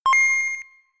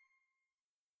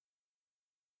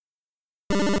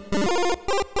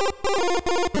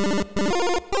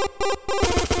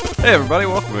Hey everybody,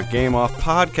 welcome to Game Off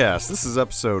Podcast. This is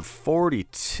episode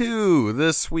 42.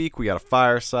 This week we got a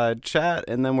fireside chat,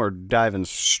 and then we're diving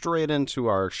straight into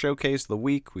our showcase of the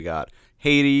week. We got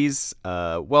Hades,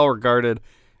 well-regarded,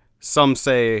 some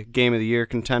say Game of the Year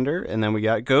contender, and then we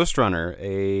got Ghost Runner,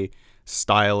 a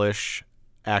stylish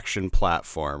action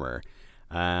platformer.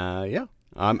 I'm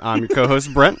your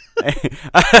co-host Brent.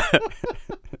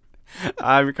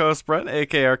 I'm your co-host Brent,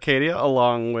 aka Arcadia,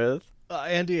 along with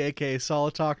Andy, aka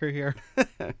Solid Talker here.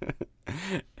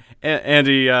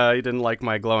 Andy, you didn't like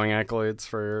my glowing accolades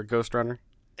for Ghost Runner?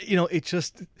 You know, it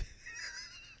just...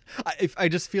 I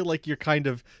just feel like you're kind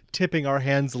of tipping our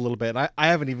hands a little bit. I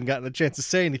haven't even gotten a chance to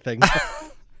say anything.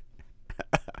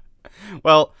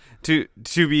 Well, to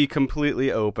be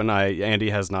completely open,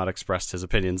 Andy has not expressed his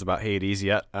opinions about Hades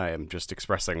yet. I am just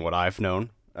expressing what I've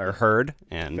known or heard,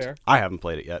 and Fair. I haven't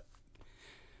played it yet.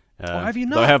 Have you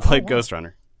not? Though I have played wow. Ghost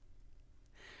Runner.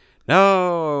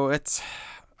 No, it's...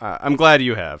 I'm glad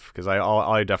you have, because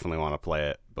I definitely want to play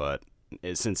it, but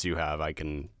since you have, I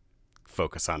can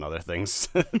focus on other things.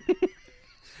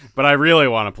 But I really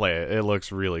want to play it. It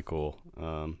looks really cool.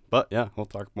 But yeah, we'll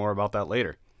talk more about that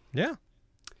later. Yeah.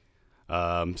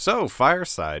 So,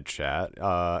 fireside chat.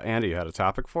 Andy, you had a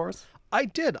topic for us? I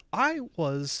did. I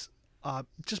was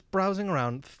just browsing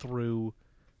around through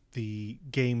the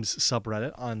games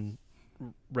subreddit on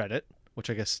Reddit, which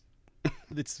I guess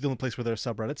it's the only place where there's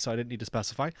subreddits, so I didn't need to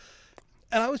specify.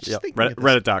 And I was just thinking of this.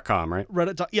 Reddit.com, right?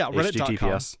 Reddit.com.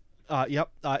 HTTPS. Yep.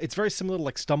 It's very similar to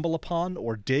like Stumble Upon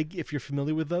or Dig, if you're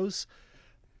familiar with those.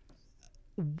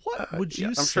 What would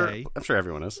you say? I'm sure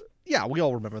everyone is. Yeah, we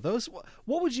all remember those.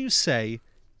 What would you say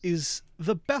is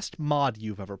the best mod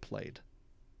you've ever played?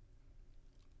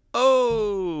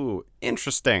 Oh,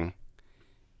 interesting.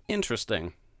 I'm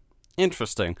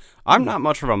not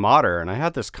much of a modder, and I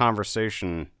had this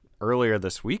conversation earlier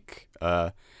this week,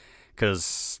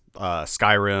 because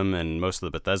Skyrim and most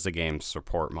of the Bethesda games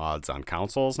support mods on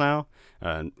consoles now.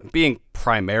 Being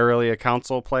primarily a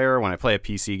console player, when I play a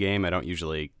PC game, I don't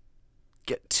usually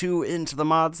get too into the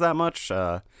mods that much.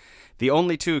 The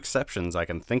only two exceptions I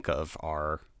can think of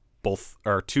are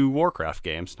two Warcraft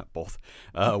games, not both.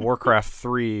 Warcraft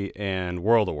 3 and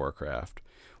World of Warcraft.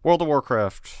 World of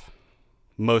Warcraft,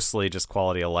 mostly just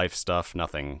quality of life stuff,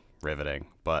 nothing riveting.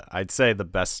 But I'd say the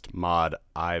best mod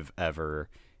I've ever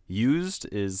used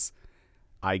is,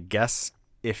 I guess,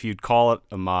 if you'd call it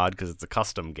a mod, because it's a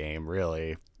custom game,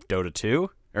 really, Dota 2?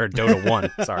 Or Dota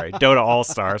 1, sorry. Dota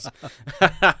All-Stars.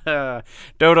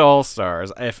 Dota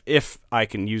All-Stars, if I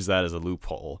can use that as a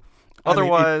loophole.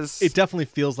 Otherwise... I mean, it definitely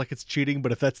feels like it's cheating,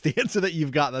 but if that's the answer that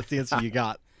you've got, that's the answer you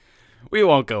got. We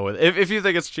won't go with it. If you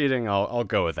think it's cheating, I'll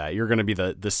go with that. You're going to be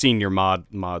the senior mod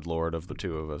lord of the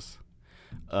two of us.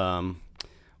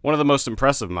 One of the most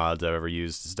impressive mods I've ever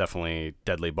used is definitely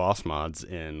Deadly Boss mods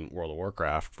in World of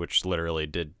Warcraft, which literally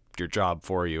did your job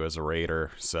for you as a raider.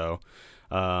 So,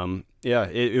 yeah,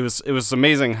 it was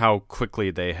amazing how quickly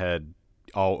they had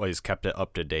always kept it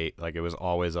up to date. Like, it was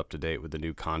always up to date with the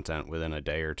new content within a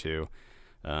day or two.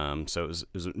 So it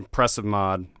was an impressive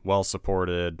mod, well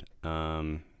supported,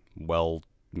 well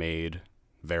made,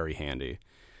 very handy.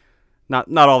 Not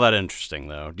all that interesting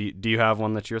though. Do you have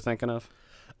one that you're thinking of?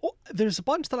 Well, there's a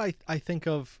bunch that I think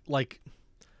of, like,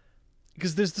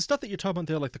 because there's the stuff that you're talking about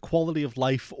there, like the quality of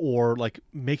life or like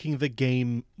making the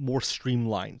game more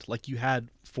streamlined, like you had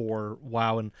for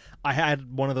WoW. And I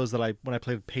had one of those that when I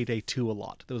played Payday 2 a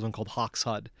lot. There was one called Hawk's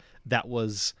HUD that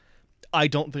was, I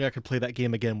don't think I could play that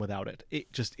game again without it.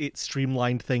 It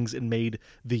streamlined things and made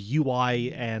the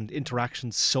UI and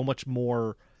interactions so much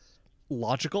more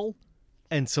logical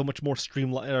and so much more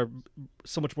streamlined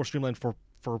for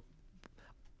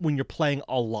when you're playing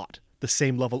a lot, the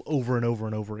same level over and over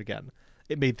and over again.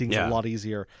 It made things a lot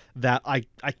easier that I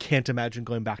can't imagine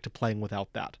going back to playing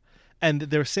without that. And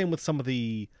they're same with some of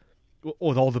with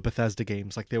all the Bethesda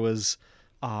games. Like there was,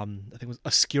 I think it was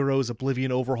Ascuro's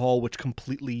Oblivion Overhaul, which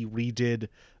completely redid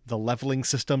the leveling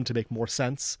system to make more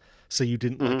sense. So you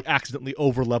didn't like accidentally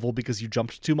over level because you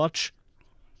jumped too much.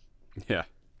 Yeah.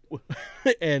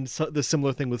 And so the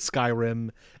similar thing with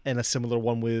Skyrim, and a similar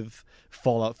one with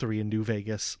Fallout 3 and New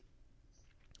Vegas.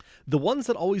 The ones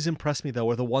that always impress me, though,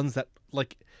 are the ones that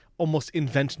like almost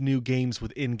invent new games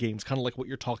within games, kind of like what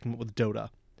you're talking about with Dota,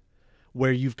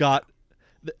 where you've got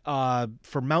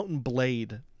for Mountain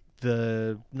Blade,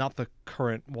 not the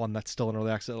current one that's still in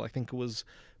early access. I think it was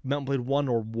Mountain Blade 1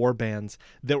 or Warbands.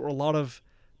 There were a lot of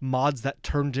mods that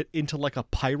turned it into like a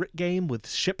pirate game with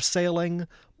ship sailing,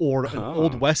 or an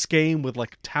Old West game with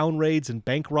like town raids and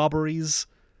bank robberies.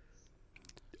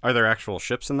 Are there actual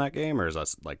ships in that game, or is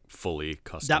that like fully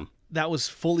custom? That was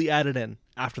fully added in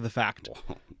after the fact.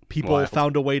 people Wild.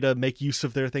 found a way to make use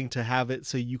of their thing to have it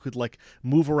so you could like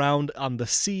move around on the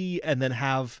sea and then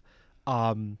have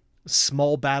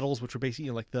small battles, which were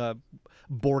basically like the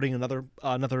boarding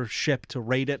another ship to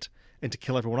raid it and to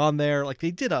kill everyone on there. Like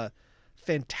they did a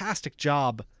fantastic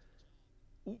job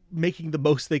making the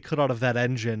most they could out of that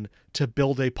engine to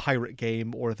build a pirate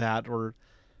game, or I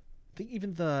think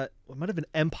even it might have been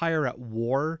Empire at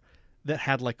War that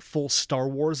had like full Star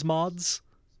Wars mods.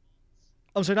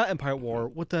 I'm sorry, not Empire at War.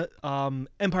 What the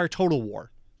Empire Total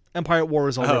War. Empire at War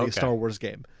is already a Star Wars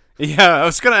game. Yeah, I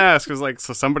was gonna ask. Was like,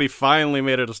 so somebody finally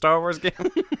made it a Star Wars game?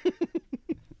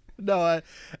 No,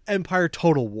 Empire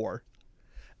Total War,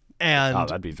 and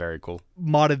that'd be very cool.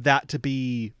 modded that to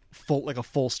be a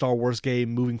full Star Wars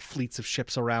game, moving fleets of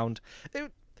ships around.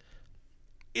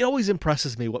 It always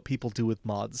impresses me what people do with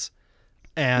mods,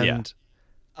 and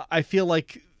I feel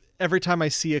like every time I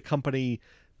see a company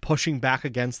pushing back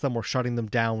against them or shutting them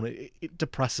down, it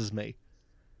depresses me.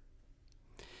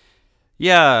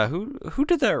 Yeah, who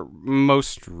did that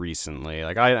most recently?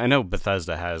 Like I know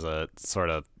Bethesda has a sort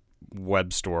of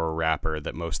web store wrapper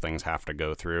that most things have to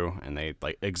go through, and they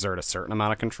like exert a certain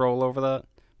amount of control over that.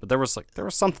 But there was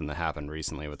something that happened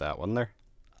recently with that, wasn't there?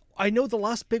 I know the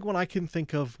last big one I can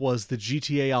think of was the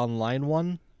GTA Online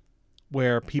one,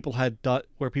 where people had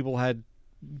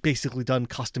basically done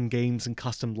custom games and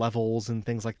custom levels and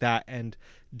things like that, and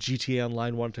GTA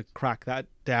Online wanted to crack that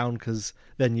down because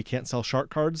then you can't sell shark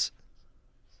cards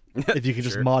if you can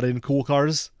just mod in cool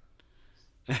cars.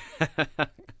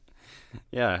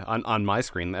 Yeah, on my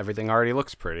screen, everything already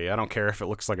looks pretty. I don't care if it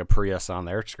looks like a Prius on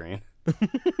their screen.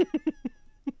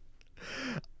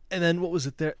 And then what was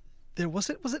it there? Was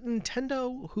it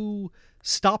Nintendo who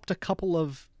stopped a couple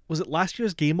of, was it last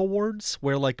year's Game Awards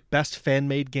where like best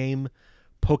fan-made game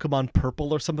Pokemon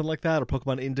Purple or something like that, or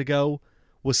Pokemon Indigo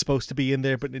was supposed to be in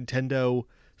there, but Nintendo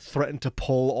threatened to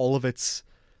pull all of its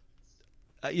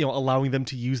allowing them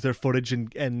to use their footage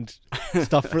and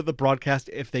stuff for the broadcast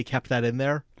if they kept that in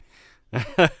there.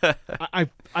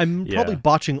 I'm probably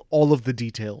botching all of the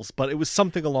details, but it was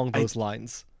something along those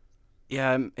lines.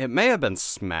 Yeah, it may have been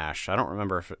Smash. I don't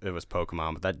remember if it was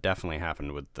Pokemon, but that definitely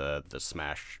happened with the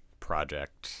Smash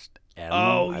Project M.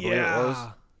 Oh, I believe it was.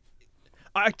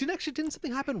 Didn't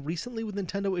something happen recently with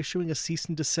Nintendo issuing a cease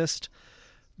and desist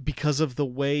because of the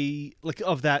way, like,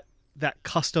 of that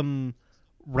custom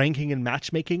ranking and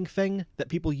matchmaking thing that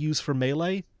people use for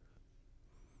Melee?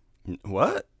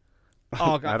 What?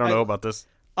 Oh, God, I don't know about this.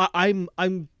 I'm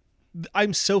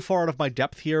so far out of my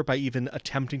depth here by even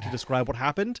attempting to describe what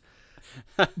happened.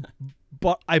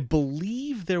 But I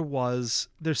believe there's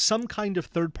some kind of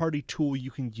third-party tool you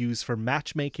can use for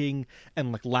matchmaking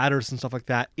and like ladders and stuff like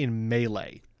that in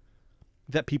Melee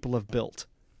that people have built.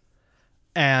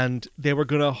 And they were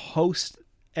going to host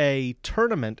a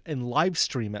tournament and live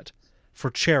stream it for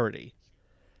charity.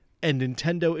 And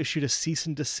Nintendo issued a cease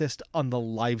and desist on the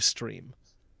live stream.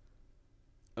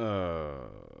 I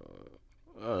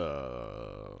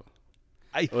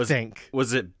think.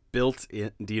 Was it built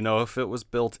in? Do you know if it was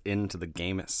built into the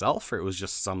game itself, or it was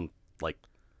just some, like,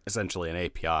 essentially an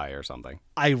API or something?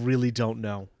 I really don't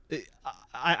know.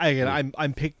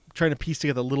 I'm trying to piece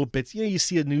together little bits. You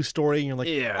see a news story and you're like,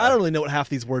 I don't really know what half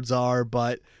these words are,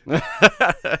 but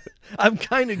I'm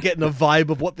kind of getting a vibe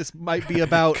of what this might be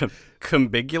about.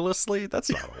 Combiguously? That's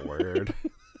not a word.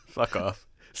 Fuck off.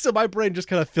 So my brain just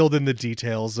kind of filled in the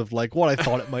details of like what I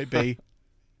thought it might be.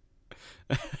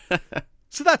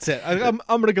 So that's it. I'm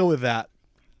gonna go with that.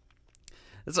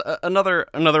 It's another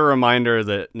reminder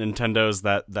that Nintendo's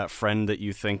that friend that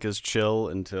you think is chill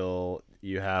until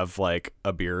you have like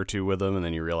a beer or two with him, and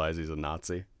then you realize he's a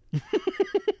Nazi.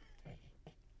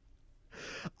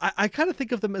 I kind of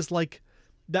think of them as like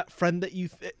that friend that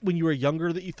when you were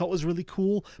younger that you thought was really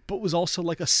cool, but was also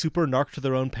like a super narc to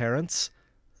their own parents.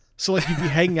 So like you'd be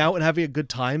hanging out and having a good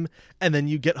time, and then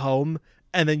you get home,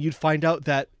 and then you'd find out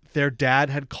that their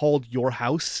dad had called your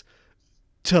house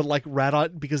to like rat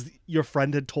on because your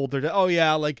friend had told their dad, oh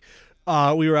yeah, like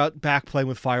we were out back playing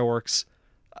with fireworks.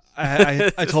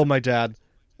 I told my dad,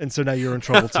 and so now you're in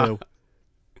trouble too.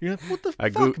 You're like, what the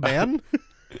fuck, man?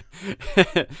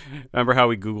 Remember how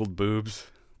we Googled boobs?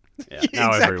 Yeah, now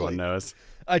exactly. Everyone knows.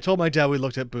 I told my dad we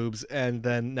looked at boobs, and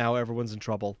then now everyone's in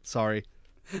trouble. Sorry.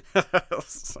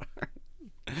 Sorry.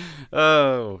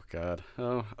 Oh God.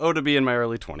 Oh, to be in my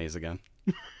early 20s again.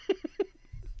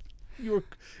 You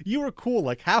were cool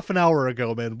like half an hour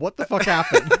ago, man. What the fuck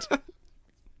happened?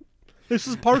 This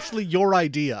is partially your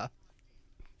idea.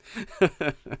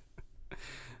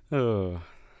 Oh.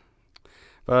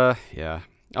 Yeah.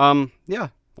 Yeah.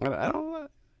 I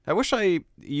don't. I wish I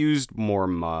used more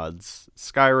mods.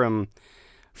 Skyrim.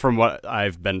 from what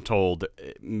I've been told,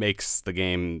 it makes the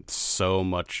game so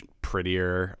much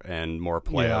prettier and more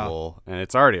playable, and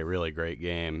it's already a really great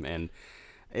game. And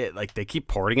it, like, they keep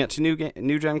porting it to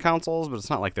new gen consoles, but it's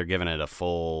not like they're giving it a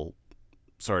full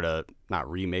sort of, not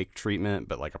remake treatment,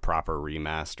 but like a proper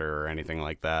remaster or anything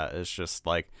like that. It's just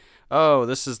like, oh,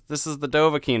 this is the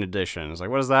Dovahkiin edition. It's like,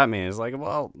 what does that mean? It's like,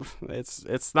 well,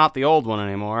 it's not the old one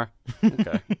anymore.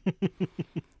 Okay.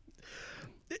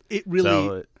 It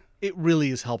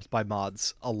really is helped by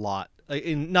mods a lot.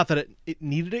 And not that it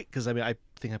needed it, because I mean, I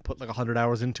think I put like 100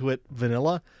 hours into it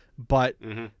vanilla, but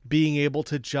being able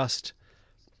to just,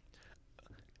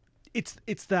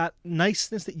 it's that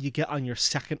niceness that you get on your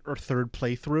second or third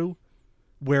playthrough,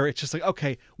 where it's just like,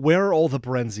 okay, where are all the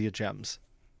Berenzia gems?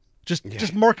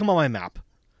 Just mark them on my map,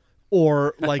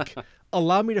 or like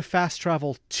allow me to fast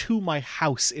travel to my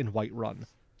house in Whiterun,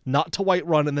 not to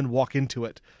Whiterun and then walk into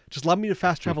it. Just allow me to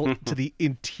fast travel to the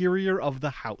interior of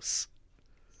the house.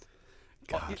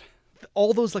 God,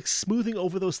 all those like smoothing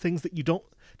over those things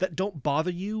that don't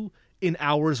bother you in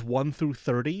hours 1 through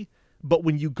 30. But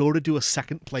when you go to do a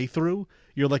second playthrough,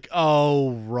 you're like,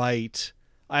 oh, right,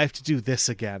 I have to do this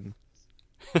again.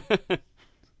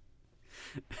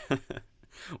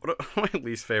 One of my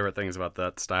least favorite things about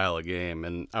that style of game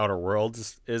and Outer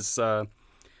Worlds is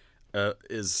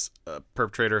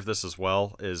perpetrator of this as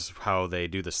well, is how they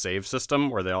do the save system,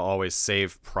 where they'll always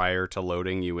save prior to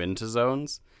loading you into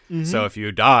zones. So if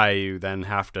you die, you then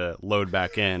have to load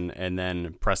back in and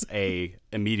then press A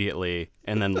immediately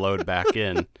and then load back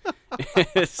in.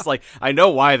 It's like, I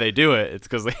know why they do it. It's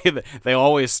because they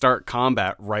always start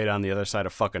combat right on the other side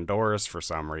of fucking doors for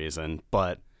some reason.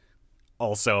 But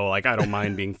also, like, I don't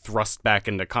mind being thrust back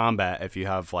into combat if you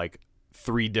have like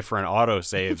 3 different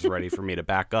autosaves ready for me to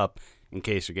back up in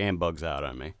case your game bugs out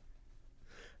on me.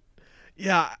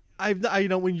 Yeah, I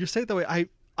when you say it that way,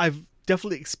 I've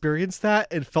definitely experienced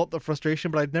that and felt the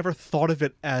frustration, but I'd never thought of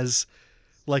it as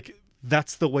like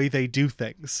that's the way they do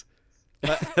things.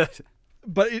 But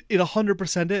it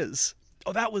 100% is.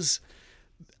 Oh, that was.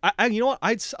 You know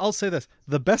what? I'll say this: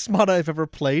 the best mod I've ever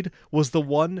played was the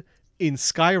one in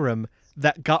Skyrim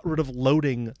that got rid of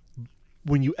loading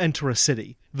when you enter a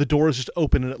city. The doors just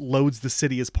open and it loads the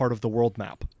city as part of the world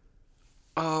map.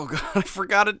 Oh god, I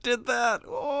forgot it did that.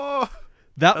 Oh,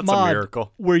 that's mod, a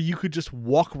miracle. Where you could just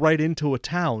walk right into a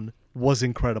town, was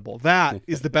incredible. That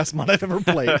is the best mod I've ever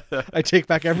played. I take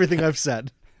back everything I've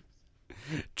said.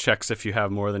 Checks if you have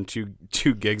more than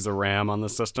 2 gigs of RAM on the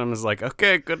system. Is like,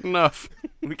 okay, good enough.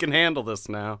 We can handle this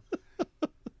now.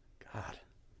 God.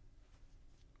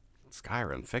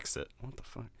 Skyrim, fix it. What the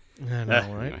fuck? I know,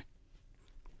 right? Anyway.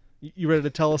 You ready to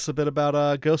tell us a bit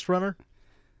about Ghost Runner?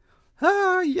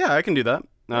 Yeah, I can do that.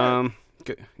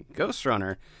 Ghost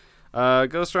Runner.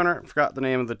 Ghost Runner, forgot the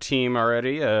name of the team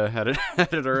already. Had it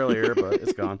earlier, but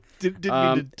it's gone. Didn't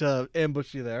mean to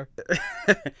ambush you there.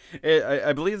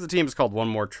 I believe the team is called One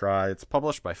More Try. It's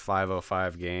published by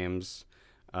 505 Games,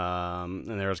 and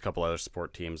there's a couple other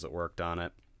support teams that worked on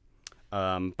it.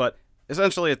 But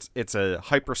essentially, it's a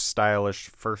hyper stylish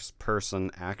first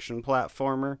person action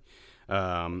platformer.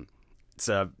 It's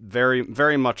a very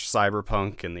very much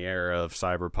cyberpunk, in the era of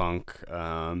cyberpunk.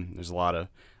 There's a lot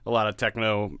of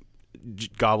techno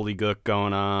gobbledygook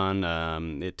going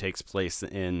on. It takes place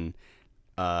in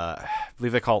I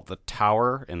believe they call it the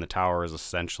Tower, and the Tower is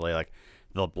essentially like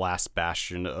the last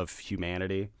bastion of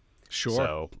humanity.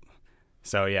 Sure.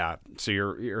 So yeah. So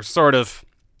you're sort of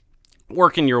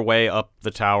working your way up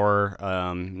the tower,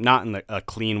 not in a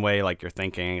clean way like you're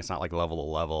thinking. It's not like level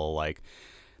to level. Like,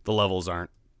 the levels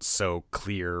aren't so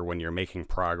clear when you're making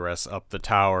progress up the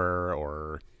tower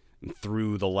or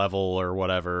through the level or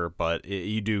whatever, but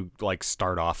you do like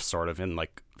start off sort of in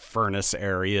like furnace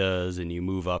areas, and you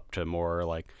move up to more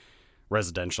like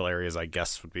residential areas, I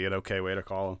guess would be an okay way to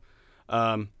call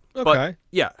them. Okay. But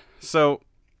yeah, so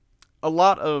a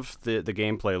lot of the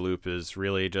gameplay loop is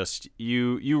really just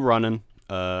you running.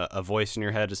 A voice in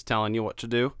your head is telling you what to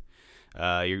do.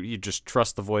 You just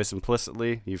trust the voice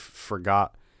implicitly. You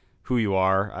forgot who you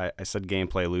are. I said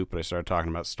gameplay loop, but I started talking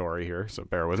about story here, so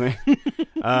bear with me.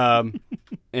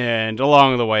 And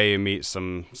along the way, you meet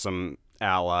some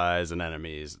allies and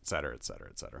enemies, etc., etc.,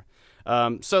 etc.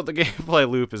 So the gameplay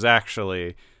loop is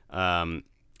actually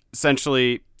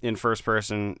essentially in first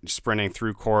person, sprinting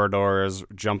through corridors,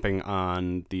 jumping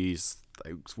on these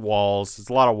walls. There's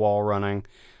a lot of wall running,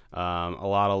 a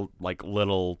lot of like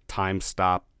little time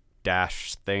stop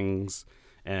dash things,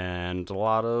 and a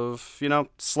lot of,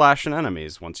 slashing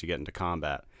enemies once you get into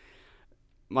combat.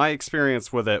 My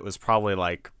experience with it was probably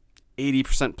like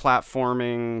 80%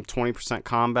 platforming, 20%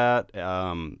 combat,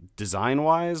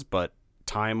 design-wise, but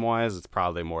time-wise, it's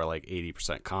probably more like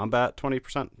 80% combat,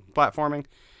 20% platforming,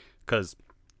 because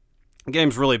the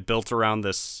game's really built around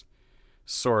this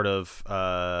sort of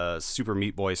Super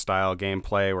Meat Boy style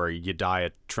gameplay where you die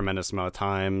a tremendous amount of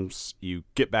times, you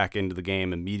get back into the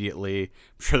game immediately.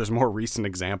 I'm sure there's more recent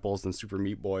examples than Super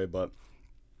Meat Boy, but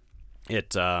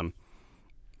it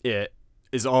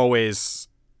is always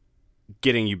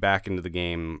getting you back into the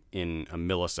game in a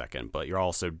millisecond, but you're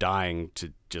also dying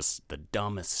to just the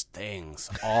dumbest things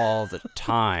all the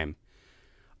time.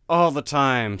 All the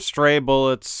time. Stray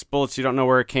bullets, bullets you don't know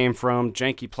where it came from,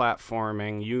 janky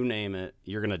platforming, you name it,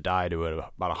 you're going to die to it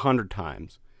about 100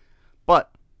 times.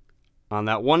 But on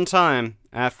that one time,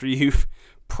 after you've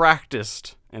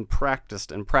practiced and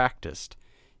practiced and practiced,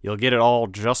 you'll get it all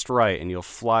just right, and you'll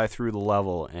fly through the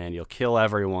level, and you'll kill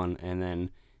everyone, and then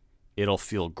it'll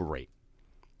feel great.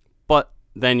 But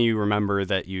then you remember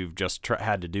that you've just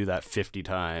had to do that 50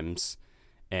 times,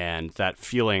 and that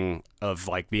feeling of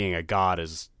like being a god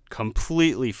is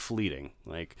completely fleeting,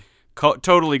 like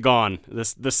totally gone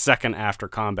this second after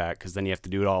combat, because then you have to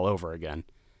do it all over again.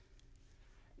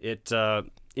 It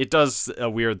does a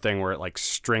weird thing where it like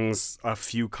strings a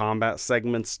few combat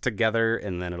segments together,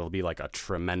 and then it'll be like a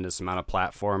tremendous amount of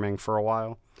platforming for a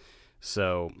while.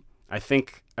 So I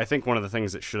think one of the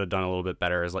things it should have done a little bit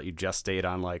better is let you gestate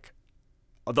on like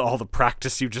all the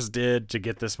practice you just did to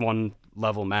get this one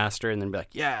level master, and then be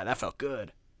like, yeah, that felt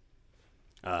good.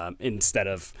 Instead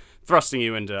of thrusting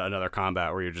you into another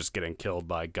combat where you're just getting killed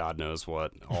by God knows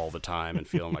what all the time and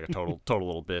feeling like a total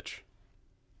little bitch.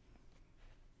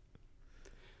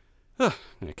 I'm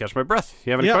gonna catch my breath.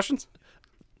 You have any questions?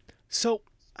 So,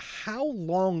 how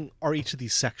long are each of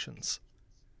these sections,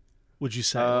 would you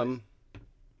say?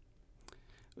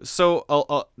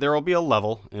 So there will be a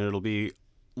level, and it'll be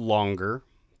longer,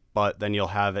 but then you'll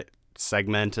have it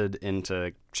segmented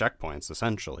into checkpoints,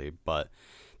 essentially. But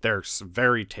there's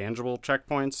very tangible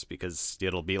checkpoints, because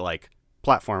it'll be like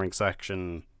platforming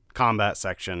section, combat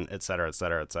section, etc.,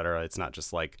 etc., etc. It's not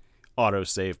just like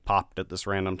autosave popped at this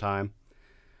random time.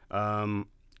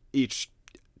 Each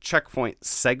checkpoint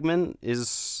segment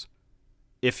is,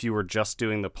 if you were just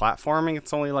doing the platforming,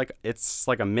 it's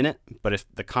like a minute. But if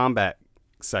the combat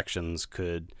sections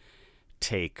could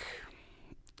take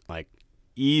like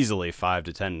easily 5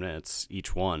 to 10 minutes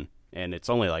each one, and it's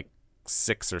only like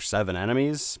 6 or 7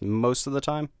 enemies most of the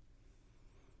time.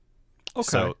 Okay.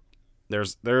 So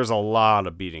there's a lot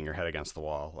of beating your head against the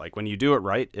wall. Like when you do it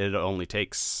right, it only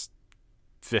takes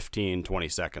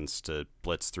 15-20 seconds to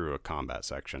blitz through a combat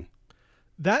section.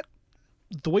 The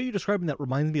way you're describing that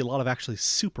reminds me a lot of actually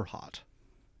Super Hot,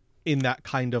 in that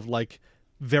kind of like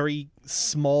very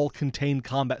small contained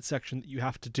combat section that you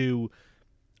have to do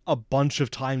a bunch of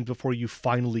times before you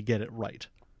finally get it right.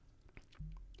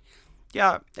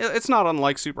 Yeah, it's not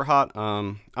unlike Super Hot.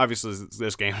 Obviously,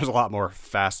 this game is a lot more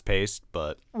fast-paced,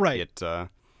 but right.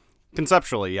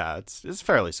 Conceptually, yeah, it's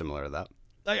fairly similar to that.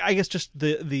 I guess just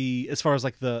the as far as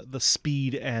like the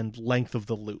speed and length of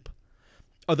the loop,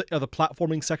 are the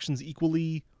platforming sections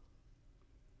equally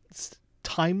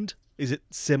timed? Is it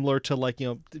similar to like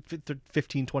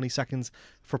 15-20 seconds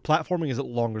for platforming? Is it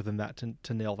longer than that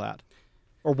to nail that,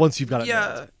 or once you've got it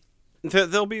nailed?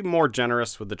 They'll be more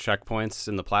generous with the checkpoints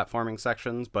in the platforming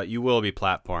sections, but you will be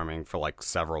platforming for like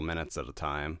several minutes at a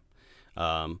time.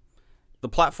 The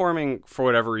platforming, for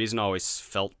whatever reason, always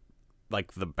felt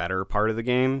like the better part of the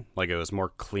game. Like it was more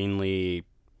cleanly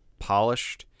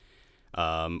polished.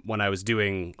 When I was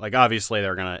doing, like, obviously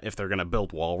if they're gonna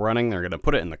build wall running, they're gonna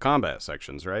put it in the combat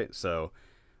sections, right? So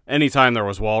anytime there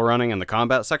was wall running in the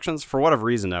combat sections, for whatever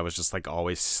reason, I was just like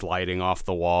always sliding off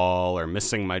the wall or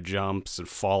missing my jumps and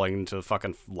falling into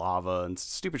fucking lava and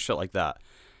stupid shit like that.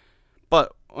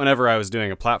 But whenever I was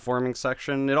doing a platforming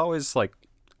section,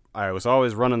 I was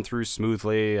always running through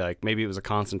smoothly. Like maybe it was a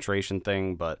concentration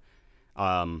thing, but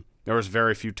there was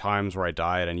very few times where I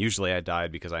died, and usually I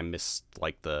died because I missed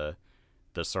like the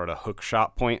sort of hook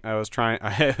shot point I was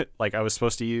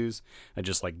supposed to use. I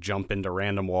just like jump into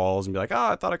random walls and be like,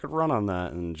 I thought I could run on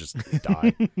that, and just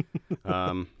die.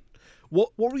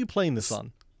 What were you playing this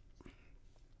on?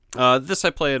 This I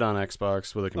played on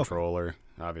Xbox with a controller,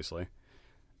 obviously.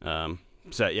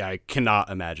 So yeah, I cannot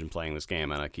imagine playing this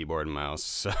game on a keyboard and mouse.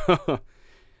 So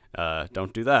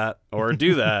don't do that, or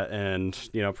do that and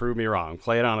prove me wrong.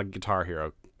 Play it on a Guitar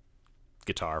Hero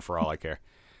guitar for all I care.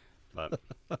 But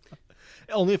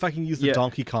only if I can use the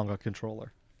Donkey Konga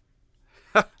controller.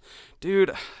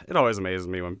 Dude, it always amazes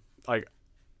me when like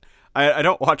I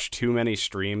don't watch too many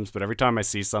streams, but every time I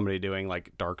see somebody doing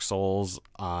like Dark Souls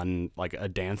on like a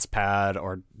dance pad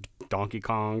or Donkey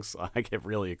Kong's, I get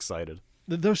really excited.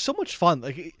 They're so much fun.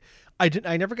 Like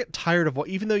I never get tired of what,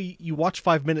 even though you watch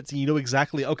 5 minutes and you know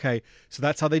exactly, okay, so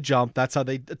that's how they jump, that's how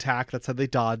they attack, that's how they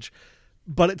dodge,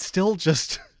 but it's still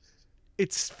just,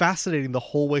 it's fascinating the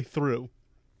whole way through.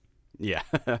 Yeah,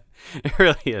 it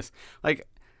really is. Like,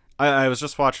 I was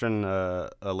just watching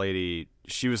a lady.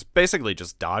 She was basically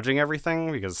just dodging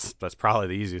everything because that's probably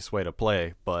the easiest way to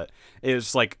play. But it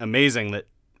was like amazing that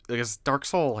because Dark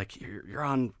Soul, like you're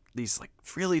on these like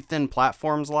really thin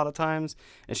platforms a lot of times,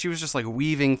 and she was just like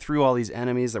weaving through all these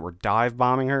enemies that were dive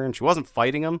bombing her, and she wasn't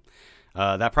fighting them.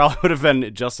 That probably would have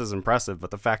been just as impressive. But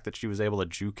the fact that she was able to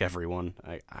juke everyone,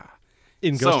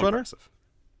 In so Ghost Runner? impressive.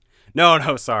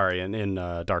 No, sorry, in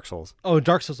Dark Souls. Oh, in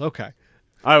Dark Souls, okay.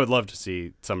 I would love to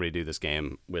see somebody do this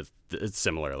game with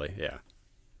similarly, yeah.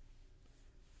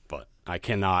 But I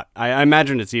cannot. I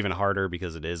imagine it's even harder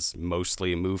because it is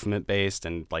mostly movement based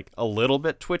and like a little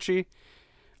bit twitchy.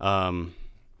 A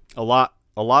lot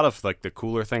of like the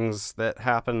cooler things that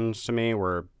happened to me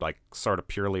were like sort of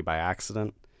purely by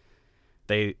accident.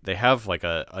 They have like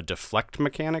a deflect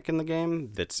mechanic in the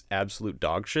game that's absolute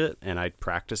dog shit, and I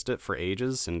practiced it for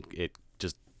ages and it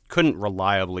just couldn't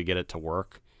reliably get it to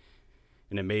work.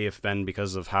 And it may have been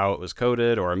because of how it was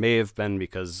coded, or it may have been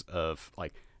because of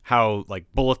like how like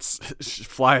bullets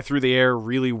fly through the air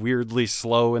really weirdly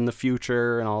slow in the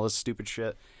future and all this stupid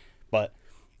shit. But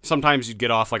sometimes you'd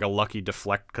get off like a lucky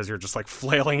deflect because you're just like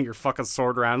flailing your fucking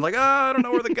sword around like, I don't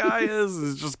know where the guy is.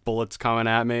 It's just bullets coming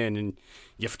at me, and then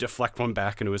you have to deflect one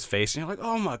back into his face, and you're like,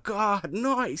 oh my god,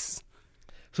 nice.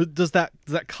 So does that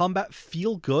combat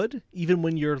feel good even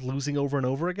when you're losing over and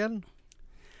over again?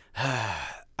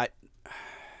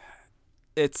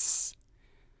 It's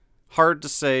hard to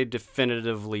say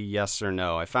definitively yes or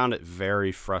no. I found it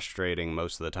very frustrating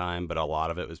most of the time, but a lot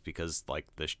of it was because like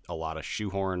a lot of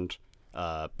shoehorned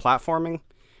platforming.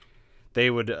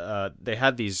 They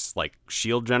had these like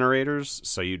shield generators,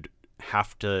 so you'd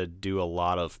have to do a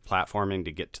lot of platforming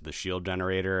to get to the shield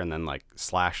generator and then like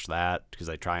slash that because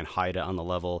they try and hide it on the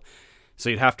level. So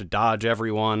you'd have to dodge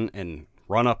everyone and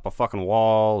run up a fucking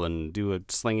wall and do a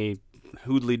slingy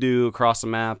hoodly-doo across the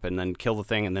map and then kill the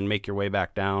thing and then make your way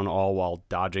back down, all while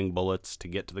dodging bullets to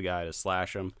get to the guy to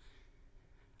slash him.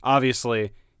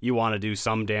 Obviously, you want to do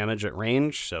some damage at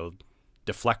range, so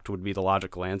deflect would be the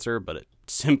logical answer, but it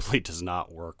simply does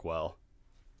not work well.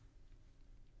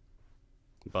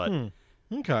 But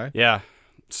okay, yeah,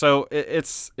 so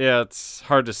it's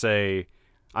hard to say.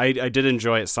 I did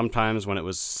enjoy it sometimes when it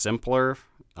was simpler.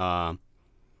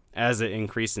 As it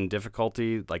increased in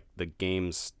difficulty, like the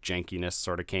game's jankiness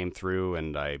sort of came through,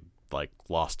 and I like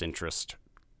lost interest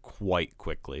quite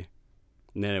quickly.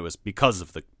 And then it was because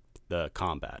of the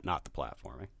combat, not the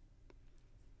platforming.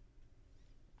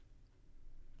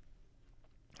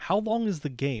 how long is the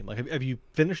game? Like, have you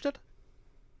finished it?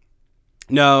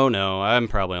 No, I'm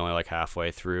probably only like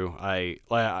halfway through. I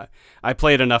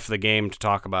played enough of the game to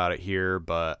talk about it here,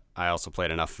 but I also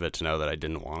played enough of it to know that I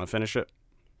didn't want to finish it.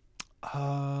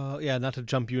 Yeah, not to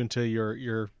jump you into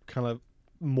your kind of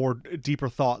more deeper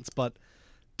thoughts, but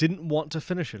didn't want to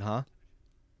finish it, huh?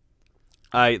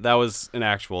 That was an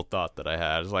actual thought that I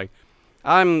had. It's like,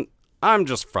 I'm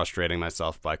just frustrating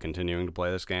myself by continuing to play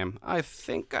this game. I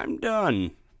think I'm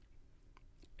done.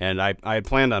 And I had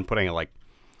planned on putting like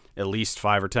at least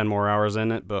 5 or 10 more hours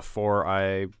in it before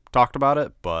I talked about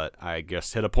it, but I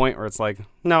just hit a point where it's like,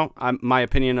 no, my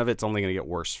opinion of it's only going to get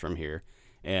worse from here,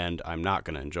 and I'm not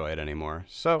going to enjoy it anymore.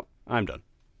 So I'm done.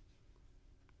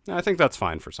 I think that's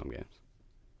fine for some games.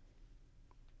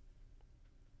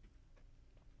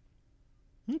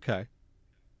 Okay.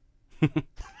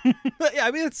 Yeah,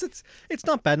 I mean it's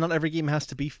not bad. Not every game has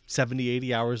to be 70,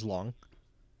 80 hours long.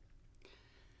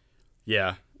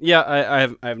 Yeah. I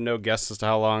have no guess as to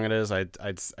how long it is.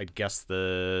 I'd guess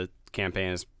the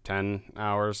campaign is 10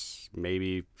 hours,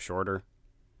 maybe shorter.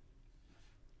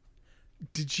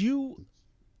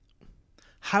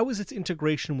 How is its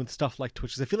integration with stuff like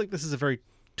Twitch? 'Cause I feel like this is a very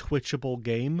Twitchable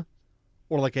game,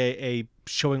 or like a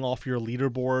showing off your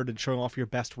leaderboard and showing off your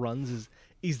best runs.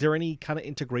 Is there any kind of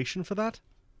integration for that?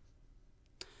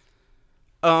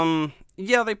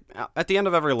 Yeah, they at the end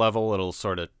of every level it'll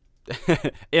sort of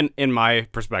in my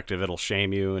perspective it'll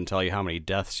shame you and tell you how many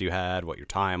deaths you had, what your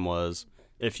time was,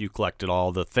 if you collected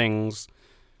all the things.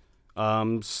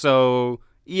 So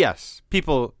yes,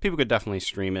 people could definitely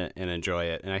stream it and enjoy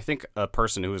it, and I think a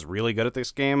person who is really good at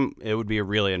this game, it would be a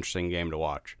really interesting game to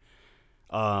watch.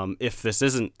 If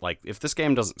this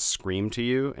game doesn't scream to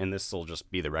you, and this will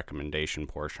just be the recommendation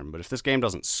portion, but if this game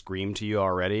doesn't scream to you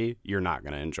already, you're not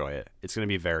going to enjoy it. It's going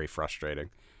to be very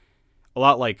frustrating. A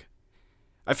lot like,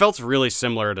 I felt really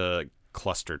similar to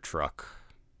Cluster Truck.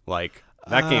 Like,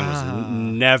 That game was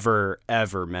never,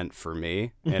 ever meant for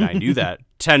me, and I knew that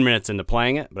 10 minutes into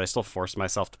playing it, but I still forced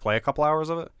myself to play a couple hours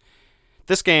of it.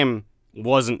 This game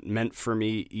wasn't meant for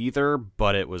me either,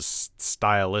 but it was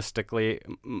stylistically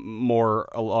more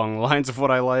along the lines of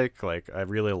what I like. Like, I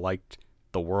really liked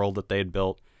the world that they'd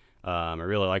built. I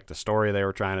really liked the story they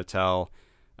were trying to tell.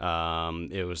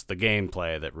 It was the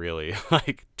gameplay that really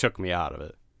took me out of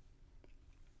it.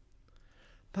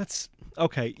 That's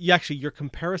okay. Actually, your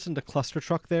comparison to Cluster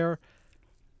Truck there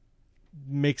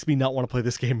makes me not want to play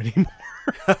this game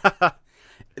anymore.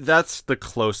 That's the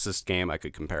closest game I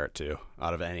could compare it to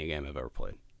out of any game I've ever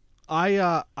played.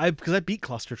 Because I beat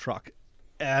Cluster Truck,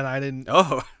 and I didn't.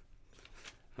 Oh,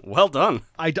 well done.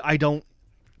 I don't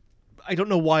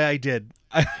know why I did.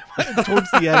 Towards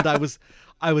the end,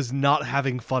 I was not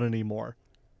having fun anymore.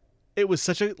 It was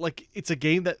such a it's a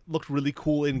game that looked really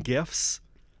cool in GIFs,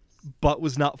 but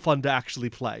was not fun to actually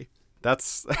play.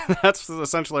 That's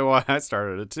essentially why I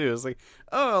started it too. It's like,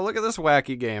 oh, look at this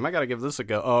wacky game. I gotta give this a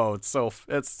go. Oh,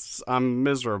 I'm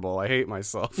miserable. I hate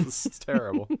myself. This is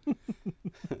terrible.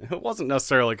 It wasn't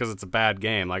necessarily because it's a bad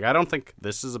game. Like, I don't think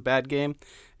this is a bad game.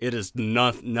 It is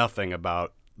nothing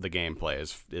about the gameplay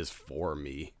is for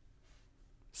me.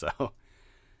 So,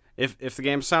 if the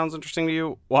game sounds interesting to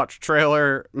you, watch a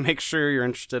trailer. Make sure you're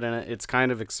interested in it. It's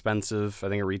kind of expensive. I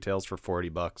think it retails for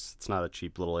 $40. It's not a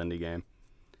cheap little indie game.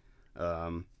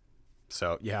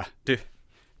 So yeah,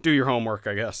 do your homework,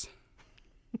 I guess.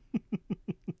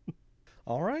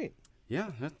 All right. Yeah,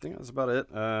 I think that's about it.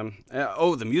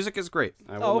 The music is great.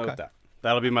 I will note that.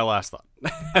 That'll be my last thought.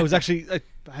 I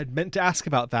had meant to ask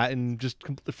about that and just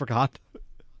completely forgot.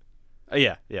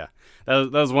 Yeah.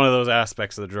 That was one of those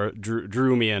aspects that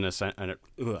drew me in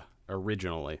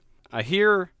originally. I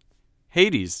hear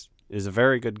Hades is a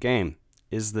very good game.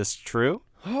 Is this true?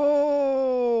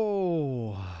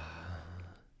 Oh.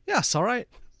 Yes, all right.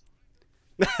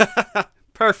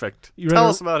 Perfect. Tell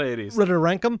us about Hades. Ready to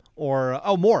rank them? Or,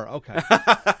 more. Okay.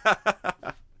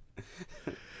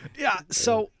 Yeah,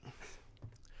 so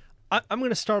I'm going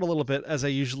to start a little bit, as I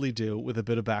usually do, with a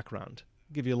bit of background.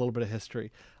 Give you a little bit of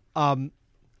history.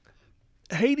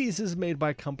 Hades is made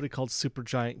by a company called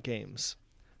Supergiant Games,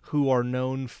 who are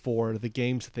known for the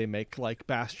games that they make, like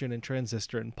Bastion and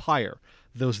Transistor and Pyre.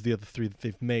 Those are the other three that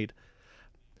they've made.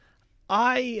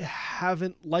 I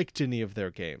haven't liked any of their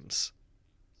games.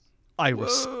 I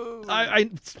knew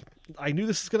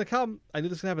this was going to come. I knew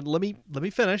this was going to happen. Let me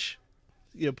finish.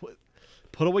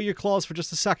 Put away your claws for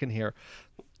just a second here.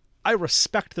 I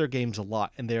respect their games a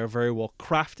lot, and they are very well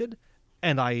crafted,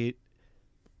 and I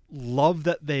love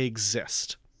that they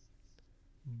exist.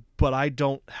 But I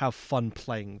don't have fun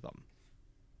playing them.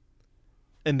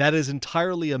 And that is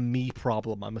entirely a me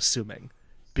problem, I'm assuming.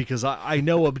 Because I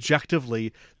know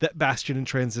objectively that Bastion and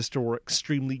Transistor were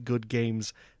extremely good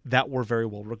games that were very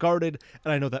well regarded.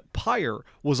 And I know that Pyre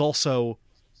was also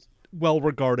well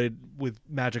regarded with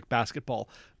Magic Basketball.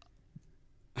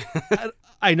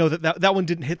 I know that one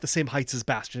didn't hit the same heights as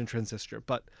Bastion and Transistor.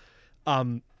 But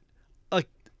I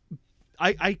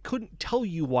couldn't tell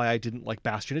you why I didn't like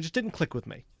Bastion. It just didn't click with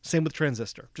me. Same with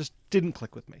Transistor. Just didn't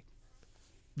click with me.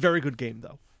 Very good game,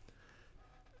 though.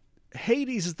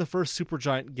 Hades is the first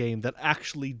Supergiant game that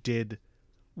actually did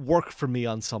work for me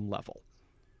on some level.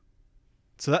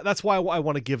 So that's why I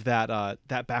want to give that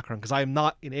background, because I am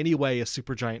not in any way a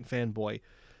Supergiant fanboy.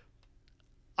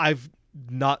 I've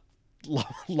not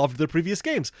loved their previous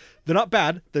games. They're not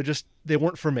bad. They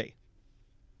weren't for me.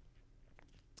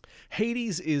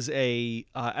 Hades is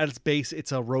at its base,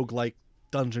 it's a roguelike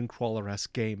dungeon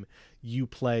crawler-esque game. You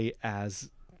play as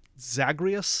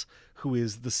Zagreus, who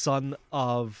is the son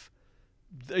of...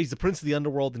 He's the prince of the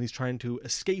underworld, and he's trying to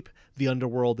escape the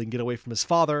underworld and get away from his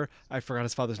father. I forgot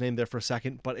his father's name there for a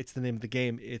second, but it's the name of the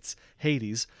game. It's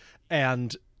Hades.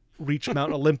 And reach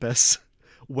Mount Olympus,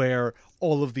 where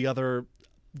all of the other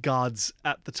gods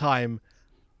at the time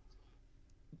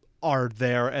are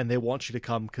there, and they want you to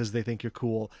come because they think you're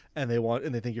cool, and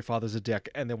they think your father's a dick,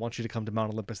 and they want you to come to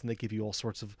Mount Olympus, and they give you all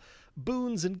sorts of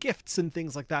boons and gifts and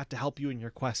things like that to help you in your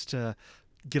quest to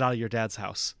get out of your dad's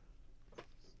house.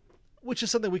 Which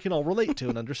is something we can all relate to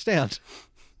and understand.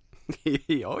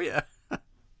 Oh yeah,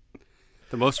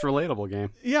 the most relatable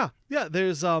game. Yeah.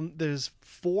 There's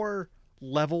 4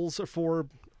 levels or 4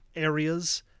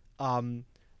 areas.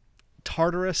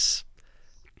 Tartarus,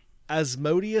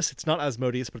 Asmodeus. It's not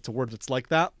Asmodeus, but it's a word that's like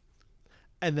that.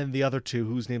 And then the other 2,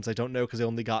 whose names I don't know because I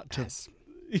only got to.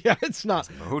 Yeah, it's not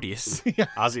Asmodeus. Yeah.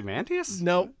 Ozymandias?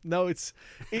 No,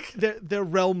 they're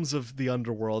realms of the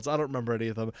underworlds. I don't remember any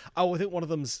of them. I think one of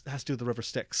them has to do with the river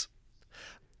Styx.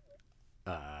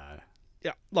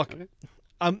 Yeah, look, okay.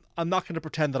 I'm not going to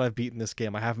pretend that I've beaten this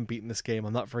game. I haven't beaten this game.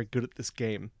 I'm not very good at this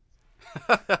game.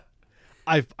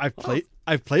 I've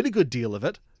played a good deal of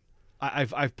it.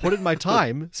 I've put in my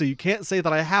time, so you can't say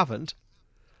that I haven't.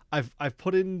 I've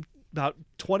put in about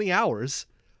 20 hours.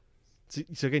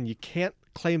 So again, you can't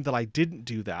claim that I didn't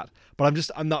do that.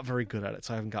 But I'm not very good at it,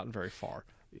 so I haven't gotten very far.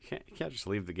 You can't just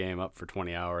leave the game up for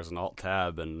 20 hours and alt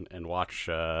tab and watch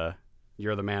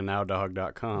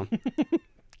you'rethemanNowDog.com.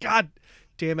 God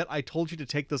damn it! I told you to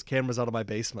take those cameras out of my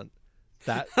basement.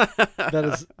 That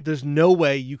is, there's no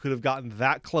way you could have gotten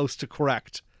that close to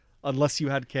correct unless you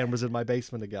had cameras in my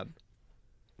basement again.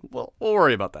 Well, we'll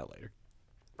worry about that later.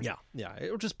 Yeah.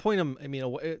 It'll just point them. I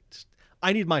mean,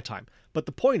 I need my time. But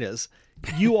the point is,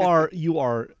 you are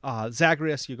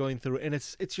Zagreus. You're going through, and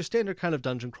it's your standard kind of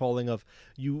dungeon crawling of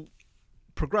you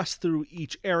progress through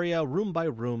each area, room by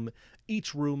room.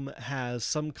 Each room has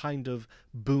some kind of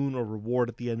boon or reward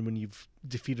at the end when you've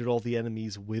defeated all the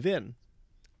enemies within.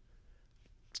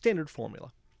 Standard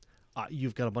formula.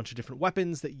 You've got a bunch of different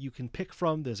weapons that you can pick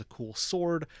from. There's a cool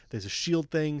sword. There's a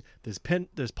shield thing.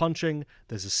 There's punching.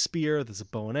 There's a spear. There's a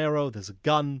bow and arrow. There's a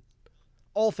gun.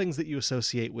 All things that you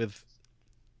associate with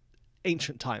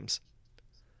ancient times.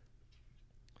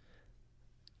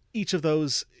 Each of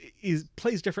those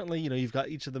plays differently. You've got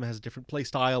each of them has a different play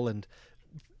style, and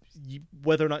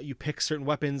whether or not you pick certain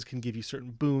weapons can give you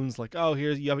certain boons. Like, oh,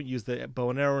 here you haven't used the bow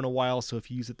and arrow in a while, so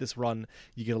if you use it this run,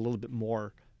 you get a little bit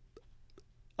more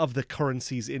of the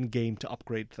currencies in game to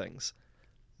upgrade things.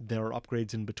 There are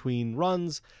upgrades in between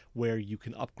runs where you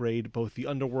can upgrade both the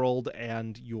underworld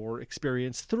and your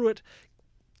experience through it,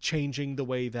 changing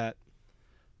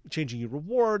your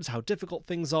rewards, how difficult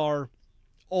things are.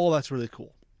 All that's really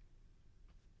cool.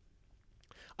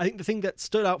 I think the thing that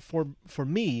stood out for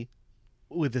me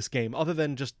with this game, other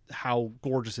than just how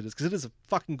gorgeous it is, because it is a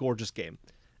fucking gorgeous game.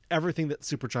 Everything that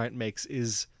Supergiant makes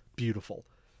is beautiful,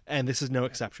 and this is no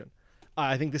exception.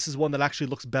 I think this is one that actually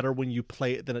looks better when you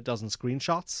play it than it does in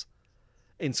screenshots.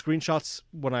 In screenshots,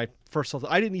 when I first saw it,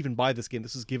 I didn't even buy this game.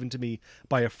 This was given to me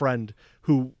by a friend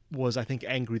who was, I think,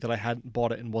 angry that I hadn't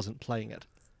bought it and wasn't playing it.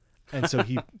 And so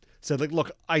he said, like,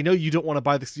 look, I know you don't want to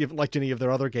buy this. You haven't liked any of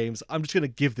their other games. I'm just going to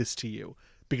give this to you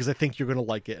because I think you're going to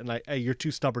like it, and you're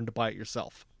too stubborn to buy it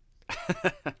yourself.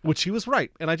 Which he was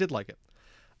right, and I did like it.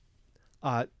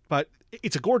 But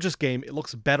it's a gorgeous game. It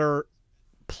looks better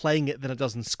playing it than it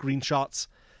does in screenshots.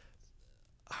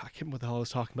 I can't remember what the hell I was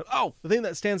talking about. Oh, the thing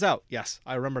that stands out. Yes,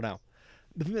 I remember now.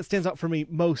 The thing that stands out for me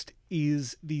most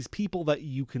is these people that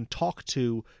you can talk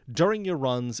to during your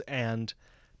runs and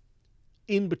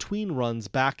in between runs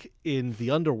back in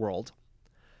the underworld,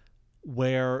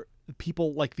 where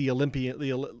people like the Olympian,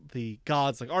 the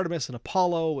gods like Artemis and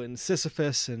Apollo and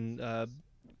Sisyphus and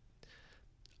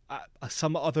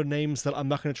some other names that I'm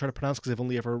not going to try to pronounce because I've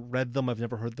only ever read them. I've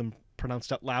never heard them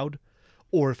pronounced out loud.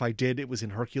 Or if I did, it was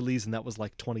in Hercules, and that was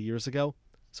like 20 years ago,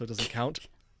 so it doesn't count.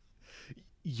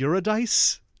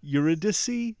 Eurydice?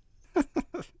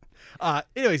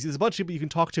 Anyways, there's a bunch of people you can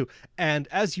talk to, and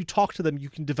as you talk to them, you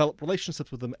can develop relationships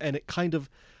with them, and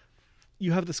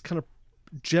you have this kind of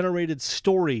generated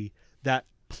story that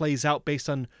plays out based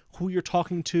on who you're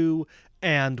talking to,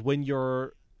 and when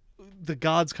the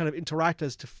gods kind of interact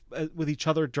with each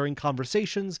other during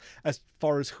conversations as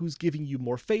far as who's giving you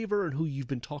more favor and who you've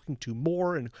been talking to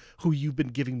more and who you've been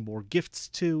giving more gifts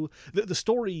to. The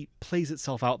story plays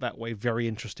itself out that way very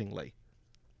interestingly.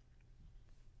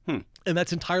 And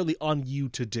that's entirely on you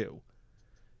to do.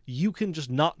 You can just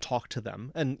not talk to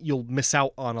them and you'll miss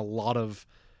out on a lot of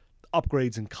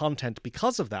upgrades and content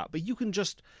because of that. But you can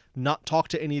just not talk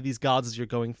to any of these gods as you're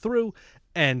going through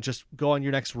and just go on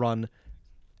your next run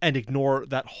and ignore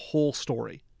that whole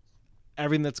story.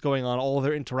 Everything that's going on, all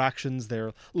their interactions,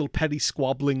 their little petty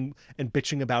squabbling and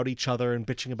bitching about each other and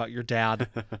bitching about your dad.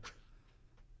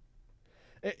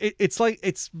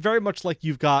 It's very much like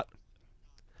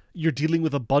you're dealing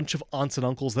with a bunch of aunts and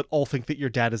uncles that all think that your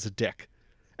dad is a dick.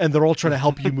 And they're all trying to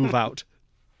help you move out.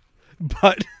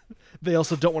 But they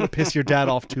also don't want to piss your dad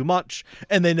off too much.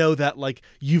 And they know that, like,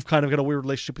 you've kind of got a weird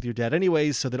relationship with your dad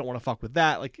anyways, so they don't want to fuck with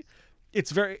that. Like,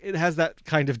 it has that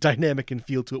kind of dynamic and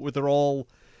feel to it where they're all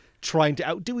trying to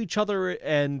outdo each other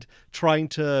and trying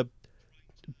to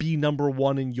be number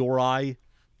one in your eye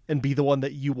and be the one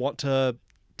that you want to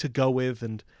go with.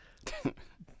 And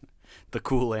the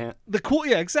cool aunt.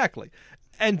 Yeah, exactly.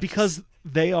 And because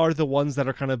they are the ones that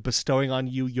are kind of bestowing on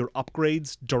you your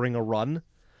upgrades during a run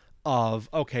of,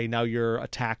 okay, now your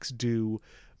attacks do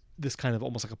this kind of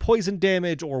almost like a poison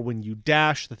damage, or when you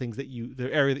dash, the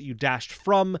area that you dashed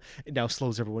from, it now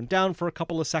slows everyone down for a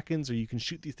couple of seconds, or you can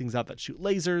shoot these things out that shoot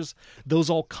lasers. Those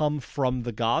all come from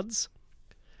the gods.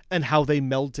 and how they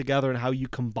meld together and how you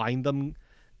combine them,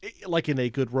 like in a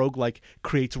good roguelike,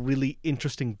 creates really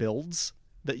interesting builds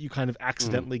that you kind of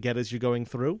accidentally get as you're going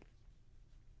through.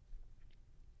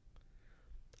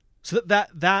 So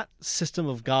that system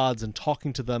of gods and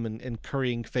talking to them and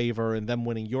currying favor and them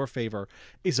winning your favor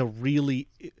is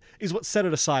what set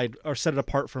it aside or set it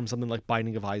apart from something like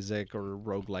Binding of Isaac or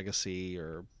Rogue Legacy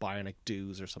or Bionic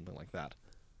Dues or something like that.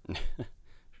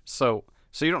 So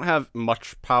you don't have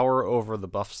much power over the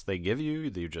buffs they give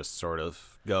you? You just sort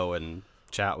of go and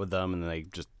chat with them and they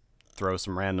just throw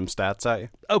some random stats at you?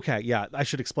 Okay, yeah, I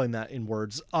should explain that in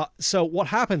words. So what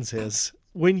happens is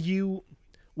when you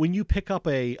pick up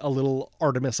a little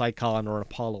Artemis icon or an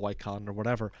Apollo icon or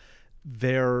whatever,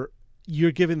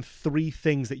 you're given 3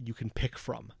 things that you can pick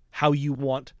from. How you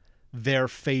want their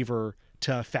favor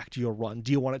to affect your run.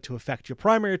 Do you want it to affect your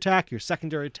primary attack, your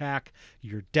secondary attack,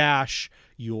 your dash,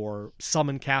 your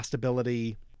summon cast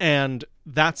ability? And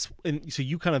so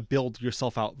you kind of build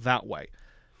yourself out that way.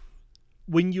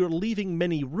 When you're leaving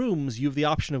many rooms, you have the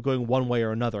option of going one way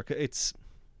or another.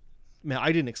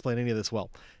 I didn't explain any of this well.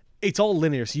 It's all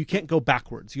linear, so you can't go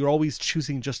backwards. You're always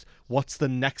choosing just what's the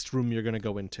next room you're going to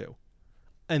go into.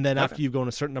 And then after you go in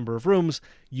a certain number of rooms,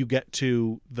 you get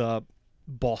to the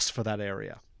boss for that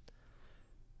area.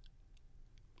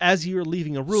 As you're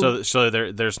leaving a room... So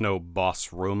there's no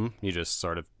boss room? You just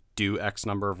sort of do X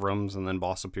number of rooms and then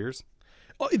boss appears?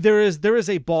 Oh, there is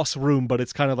a boss room, but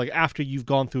it's kind of like after you've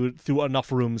gone through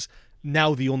enough rooms,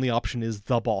 now the only option is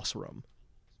the boss room.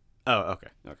 Oh, okay.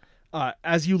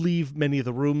 As you leave many of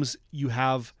the rooms, you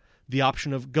have the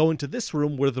option of going to this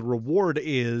room where the reward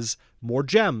is more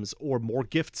gems or more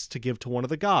gifts to give to one of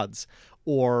the gods.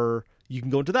 Or you can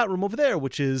go into that room over there,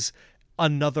 which is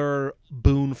another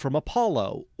boon from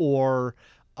Apollo, or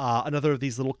another of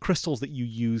these little crystals that you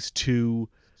use to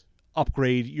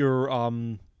upgrade your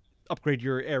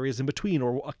areas in between,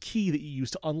 or a key that you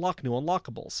use to unlock new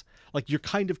unlockables. Like, you're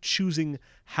kind of choosing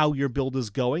how your build is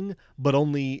going, but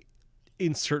only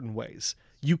in certain ways.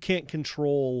 You can't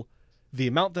control the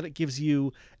amount that it gives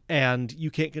you, and you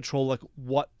can't control like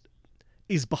what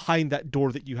is behind that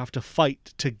door that you have to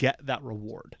fight to get that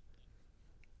reward.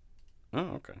 Oh,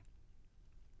 okay.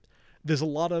 There's a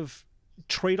lot of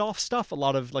trade-off stuff, a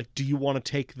lot of like, do you want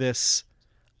to take this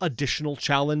additional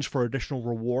challenge for additional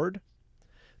reward?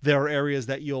 There are areas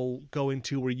that you'll go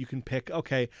into where you can pick,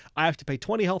 okay, I have to pay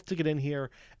 20 health to get in here,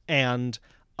 and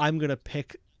I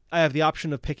have the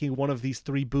option of picking one of these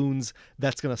 3 boons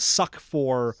that's going to suck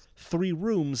for 3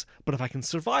 rooms, but if I can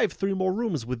survive 3 more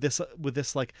rooms with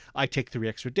this, like, I take 3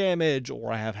 extra damage,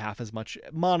 or I have half as much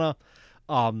mana.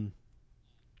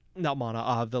 Not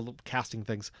mana, the casting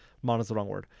things. Mana's the wrong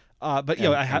word. But, you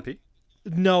know, I have...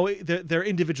 No, they're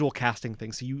individual casting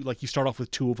things. So you start off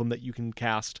with 2 of them that you can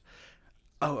cast.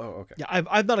 Oh, okay. Yeah,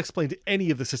 I've not explained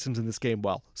any of the systems in this game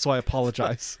well, so I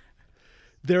apologize.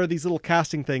 There are these little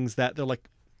casting things that they're like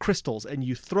crystals, and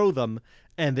you throw them,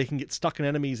 and they can get stuck in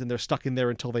enemies, and they're stuck in there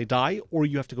until they die, or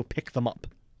you have to go pick them up.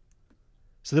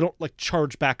 So they don't like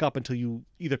charge back up until you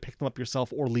either pick them up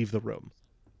yourself or leave the room.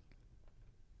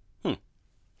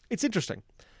 It's interesting.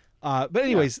 But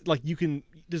anyways, like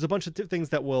there's a bunch of things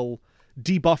that will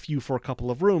debuff you for a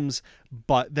couple of rooms,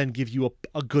 but then give you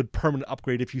a good permanent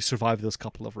upgrade if you survive those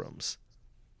couple of rooms.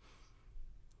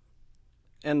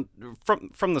 And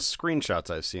from the screenshots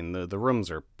I've seen, the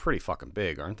rooms are pretty fucking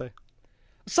big, aren't they?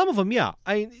 Some of them, yeah.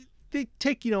 They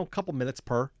take, a couple minutes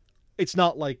per. It's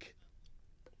not like...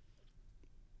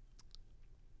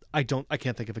 I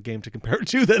can't think of a game to compare it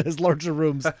to that has larger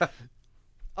rooms.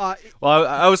 Well,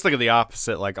 I was thinking the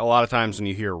opposite. Like, a lot of times when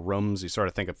you hear rooms, you sort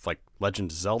of think of, like,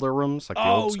 Legend of Zelda rooms, like the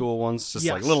old school ones. Just,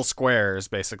 like, little squares,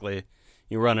 basically.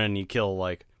 You run in and you kill,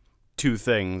 like, 2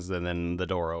 things, and then the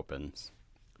door opens.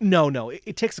 No.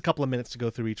 It takes a couple of minutes to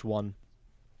go through each one.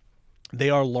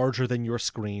 They are larger than your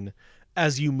screen.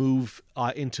 As you move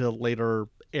into later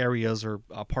areas or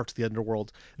parts of the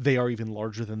underworld, they are even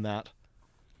larger than that.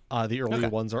 The earlier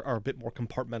ones are a bit more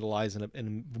compartmentalized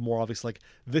and more obvious, like,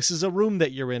 this is a room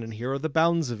that you're in, and here are the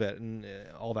bounds of it, and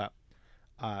all that.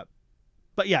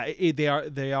 But yeah,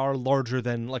 they are larger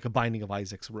than, like, a Binding of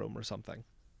Isaac's room or something.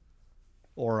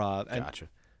 Or Gotcha.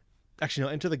 Actually, no,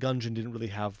 Enter the Gungeon didn't really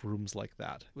have rooms like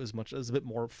that. It was a bit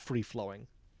more free-flowing.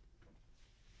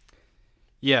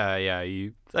 Yeah.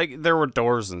 There were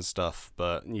doors and stuff,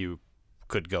 but you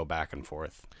could go back and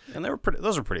forth. And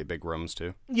those were pretty big rooms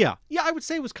too. Yeah, I would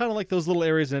say it was kind of like those little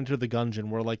areas in Enter the Gungeon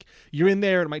where, like, you're in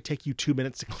there, it might take you 2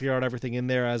 minutes to clear out everything in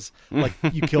there as, like,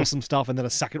 you kill some stuff, and then a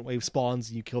second wave spawns,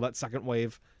 and you kill that second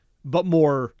wave, but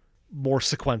more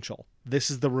sequential.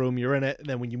 This is the room, you're in it, and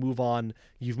then when you move on,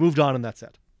 you've moved on, and that's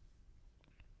it.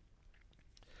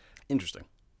 Interesting.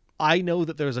 I know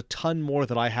that there's a ton more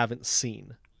that I haven't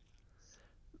seen.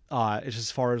 It's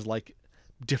as far as like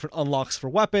different unlocks for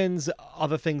weapons,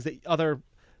 other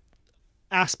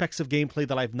aspects of gameplay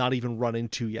that I've not even run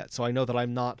into yet. So I know that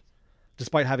I'm not,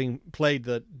 despite having played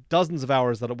the dozens of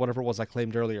hours that whatever it was I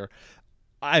claimed earlier,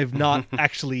 I've not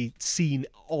actually seen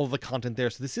all of the content there.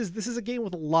 So this is a game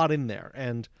with a lot in there,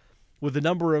 and with the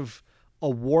number of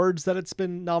awards that it's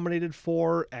been nominated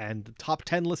for and the top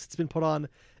 10 lists it's been put on,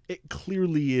 it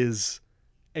clearly is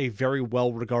a very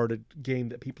well-regarded game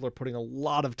that people are putting a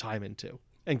lot of time into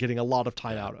and getting a lot of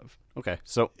time out of. Okay,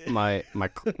 so my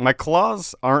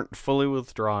claws aren't fully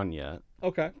withdrawn yet.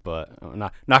 Okay. But I'm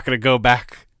not going to go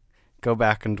back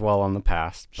and dwell on the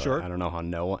past. Sure. I don't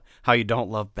know how you don't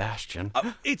love Bastion.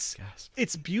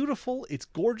 It's beautiful. It's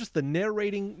gorgeous. The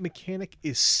narrating mechanic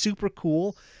is super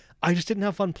cool. I just didn't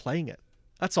have fun playing it.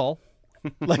 That's all.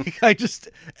 Like,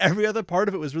 every other part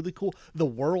of it was really cool. The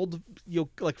world,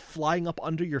 like flying up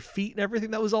under your feet and everything,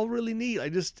 that was all really neat. I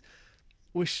just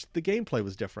wish the gameplay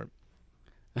was different.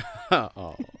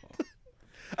 Oh.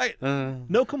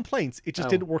 No complaints. It just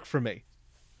didn't work for me.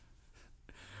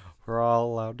 We're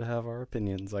all allowed to have our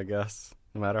opinions, I guess,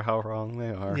 no matter how wrong they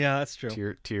are. Yeah, that's true.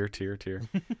 Tier.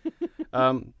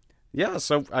 Yeah,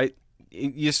 so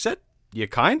you said you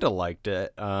kind of liked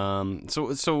it.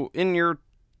 So in your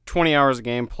 20 hours of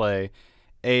gameplay,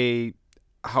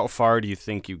 how far do you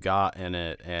think you got in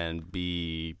it, and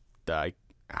B,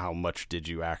 how much did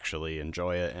you actually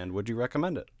enjoy it, and would you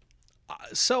recommend it?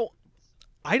 So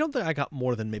I don't think I got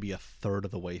more than maybe a third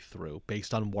of the way through,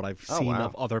 based on what I've seen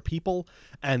of other people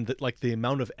and the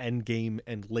amount of end game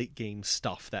and late game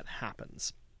stuff that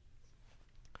happens.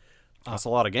 That's a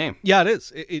lot of game. Yeah, it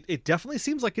is. It definitely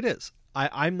seems like it is.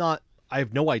 I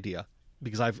have no idea,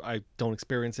 because I don't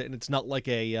experience it, and it's not like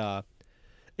a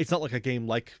game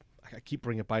like, I keep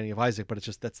bringing up Binding of Isaac, but it's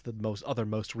just that's the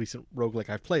most recent roguelike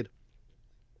I've played,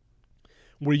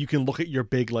 where you can look at your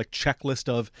big like checklist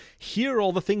of, here are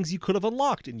all the things you could have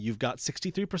unlocked, and you've got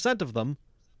 63% of them.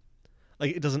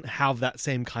 Like, it doesn't have that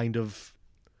same kind of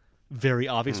very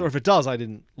obvious, or if it does, I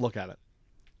didn't look at it.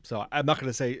 So I'm not going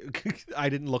to say I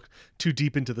didn't look too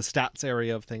deep into the stats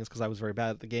area of things, because I was very bad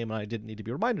at the game and I didn't need to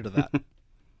be reminded of that.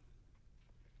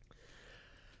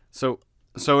 So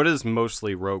it is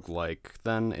mostly roguelike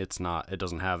then? It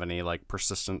doesn't have any like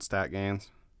persistent stat gains?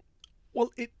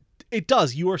 Well, it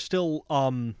does. You are still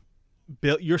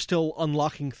you're still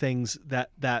unlocking things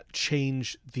that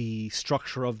change the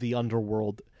structure of the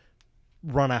underworld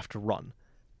run after run,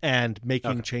 and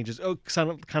making changes.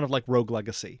 Kind of like Rogue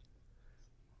Legacy.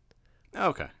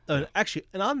 Okay. Actually,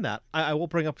 and on that, I will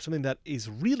bring up something that is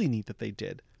really neat that they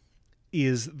did.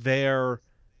 Is their,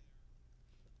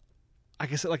 I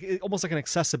guess, almost like an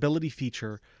accessibility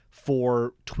feature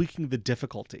for tweaking the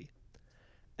difficulty.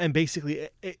 And basically,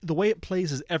 the way it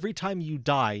plays is every time you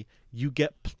die, you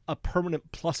get a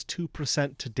permanent plus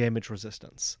 2% to damage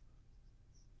resistance.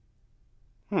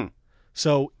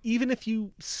 So even if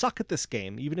you suck at this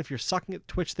game, even if you're sucking at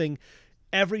the Twitch thing,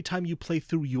 every time you play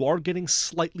through, you are getting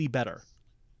slightly better.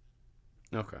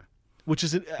 Okay. Which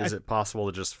is it possible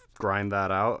to just grind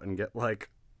that out and get like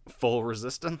full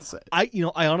resistance? I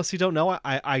honestly don't know.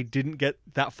 I didn't get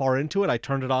that far into it. I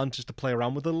turned it on just to play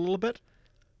around with it a little bit.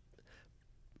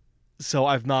 So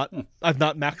I've not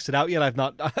maxed it out yet. I've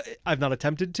not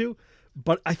attempted to,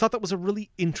 but I thought that was a really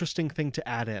interesting thing to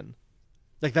add in.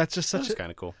 Like, that's just such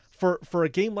kind of cool for a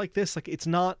game like this. Like, it's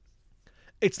not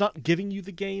giving you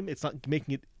the game. It's not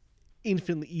making it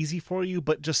infinitely easy for you,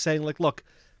 but just saying like, look,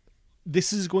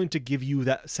 this is going to give you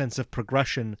that sense of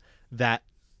progression that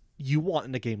you want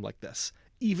in a game like this,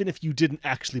 even if you didn't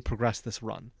actually progress this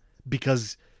run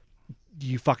because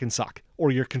you fucking suck or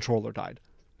your controller died.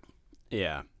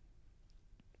 Yeah.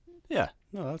 Yeah,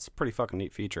 no, that's a pretty fucking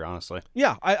neat feature, honestly.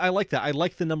 Yeah, I like that. I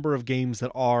like the number of games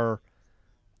that are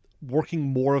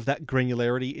working more of that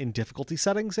granularity in difficulty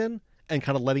settings in, and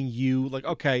kind of letting you, like,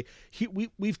 okay,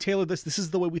 we've tailored this. This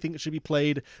is the way we think it should be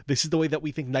played. This is the way that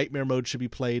we think Nightmare Mode should be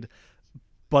played.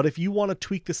 But if you want to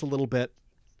tweak this a little bit,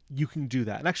 you can do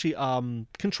that. And actually,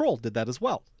 Control did that as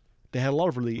well. They had a lot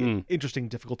of really interesting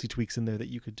difficulty tweaks in there that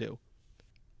you could do.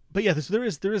 But yeah, there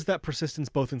is that persistence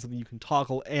both in something you can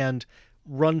toggle, and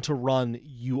run to run,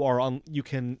 you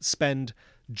can spend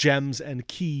gems and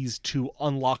keys to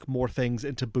unlock more things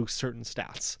and to boost certain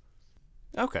stats.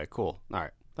 Okay, cool. All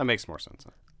right, that makes more sense,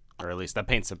 or at least that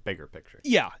paints a bigger picture.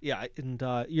 Yeah. And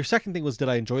your second thing was, did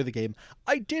I enjoy the game?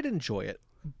 I did enjoy it,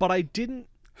 but I didn't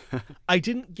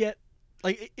get,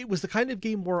 like, it was the kind of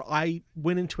game where I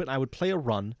went into it and I would play a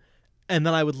run, and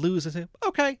then I would lose and say,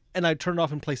 okay, and I'd turn it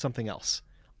off and play something else.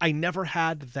 I never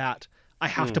had that, I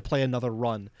have to play another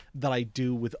run that I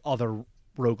do with other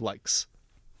roguelikes.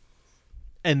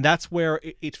 And that's where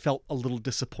it felt a little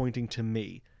disappointing to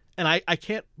me. And I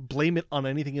can't blame it on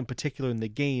anything in particular in the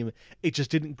game. It just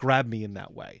didn't grab me in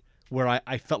that way, where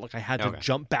I felt like I had to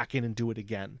jump back in and do it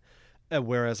again.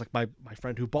 Whereas like my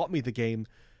friend who bought me the game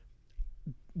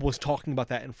was talking about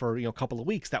that, and for a couple of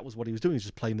weeks that was what he was doing. He was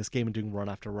just playing this game and doing run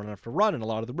after run after run. And a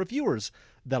lot of the reviewers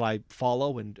that I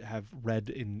follow and have read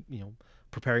in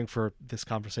preparing for this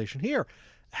conversation here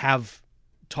have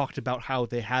talked about how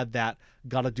they had that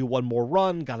gotta do one more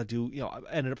run, gotta do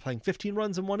ended up playing 15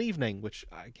 runs in one evening, which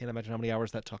I can't imagine how many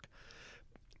hours that took.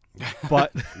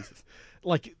 But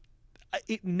like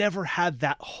it never had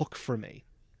that hook for me.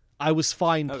 I was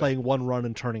fine playing one run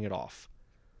and turning it off.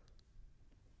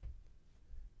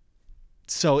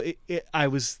 So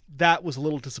that was a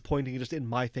little disappointing just in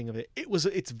my thing of it.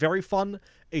 It's very fun.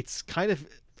 It's kind of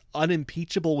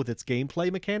unimpeachable with its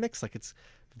gameplay mechanics. Like it's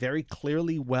very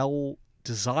clearly well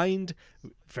designed,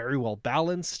 very well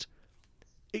balanced.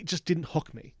 It just didn't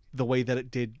hook me the way that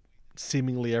it did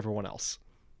seemingly everyone else.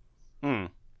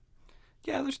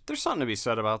 Yeah, there's something to be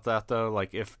said about that though.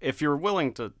 Like if you're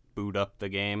willing to boot up the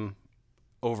game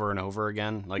over and over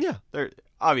again, like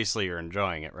obviously you're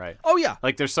enjoying it, right? Oh yeah.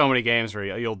 Like there's so many games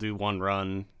where you'll do one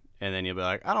run and then you'll be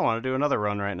like, I don't want to do another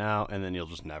run right now, and then you'll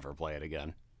just never play it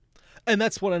again. And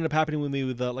that's what ended up happening with me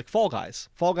with like Fall Guys.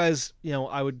 Fall Guys,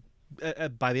 I would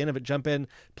by the end of it jump in,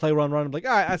 play run, and be like,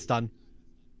 all right, that's done.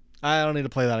 I don't need to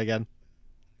play that again.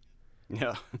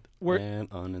 Yeah. And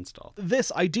uninstall.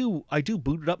 This I do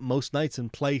boot it up most nights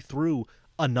and play through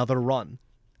another run,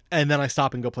 and then I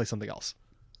stop and go play something else.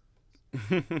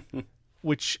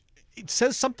 Which it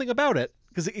says something about it,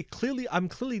 because I'm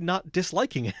clearly not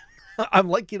disliking it. I'm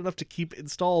liking it enough to keep it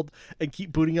installed and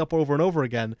keep booting up over and over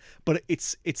again, but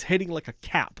it's hitting like a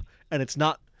cap, and it's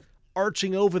not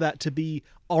arching over that to be,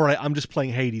 all right, I'm just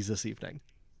playing Hades this evening.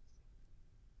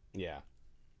 Yeah.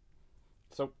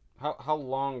 So how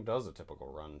long does a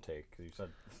typical run take? You said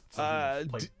you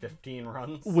played 15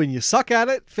 runs? When you suck at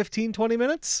it, 15, 20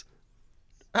 minutes.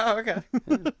 Oh, okay.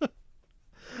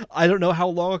 I don't know how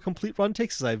long a complete run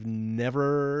takes, because I've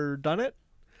never done it,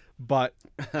 but...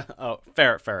 Oh,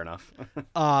 fair enough.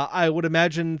 I would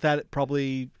imagine that it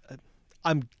probably...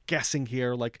 I'm guessing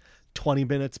here, like 20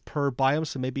 minutes per biome,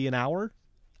 so maybe an hour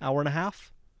and a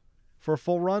half for a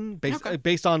full run,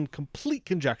 based on complete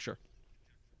conjecture.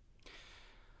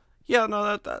 Yeah,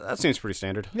 no, that seems pretty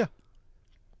standard. Yeah.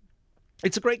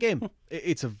 It's a great game.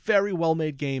 It's a very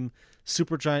well-made game.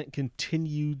 Supergiant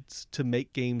continues to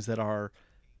make games that are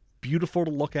beautiful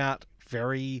to look at,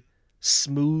 very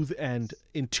smooth and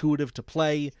intuitive to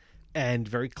play, and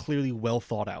very clearly well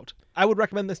thought out. I would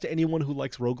recommend this to anyone who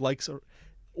likes roguelikes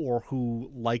or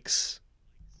who likes...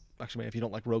 Actually, man, if you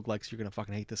don't like roguelikes, you're going to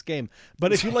fucking hate this game.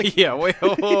 But if you like... Yeah, wait.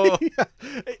 Yeah.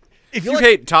 If you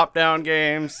hate top-down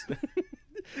games...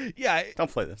 Yeah.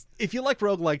 Don't play this. If you like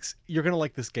roguelikes, you're going to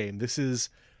like this game. This is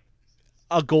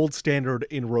a gold standard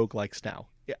in roguelikes now.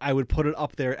 I would put it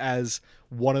up there as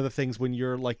one of the things when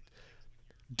you're like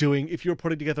if you were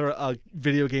putting together a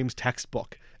video games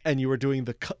textbook and you were doing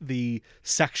the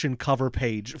section cover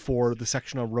page for the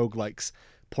section on roguelikes,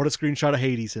 put a screenshot of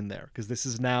Hades in there, because this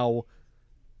is now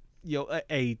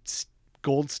a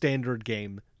gold standard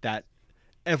game that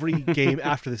every game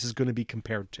after this is going to be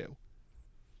compared to.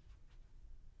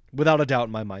 Without a doubt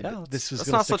in my mind. Yeah, this is that's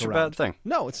going not to stick such around. a bad thing.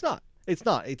 No, it's not. It's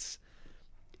not.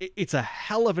 It's a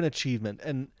hell of an achievement,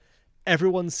 and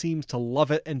everyone seems to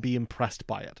love it and be impressed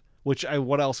by it. Which,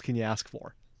 what else can you ask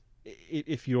for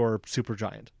if you're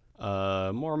Supergiant?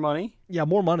 More money. Yeah,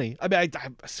 more money. I mean, I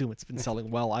assume it's been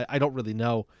selling well. I don't really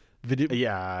know.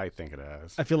 Yeah, I think it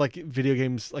has. I feel like video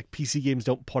games, like PC games,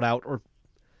 don't put out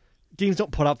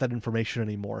that information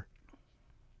anymore.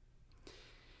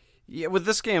 Yeah, with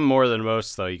this game more than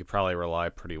most, though, you could probably rely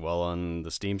pretty well on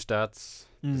the Steam stats,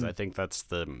 because I think that's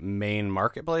the main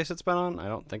marketplace it's been on. I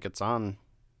don't think it's on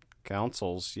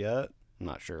consoles yet. I'm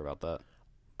not sure about that.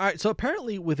 All right, so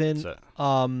apparently within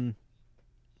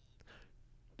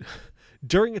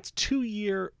during its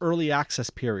 2-year early access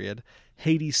period,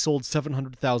 Hades sold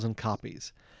 700,000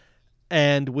 copies.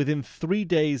 And within 3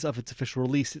 days of its official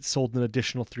release, it sold an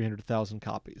additional 300,000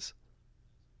 copies.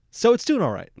 So it's doing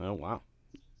all right. Oh, wow.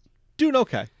 Doing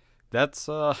okay. That's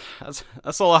a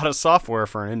lot of software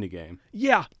for an indie game.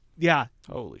 Yeah.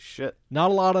 Holy shit.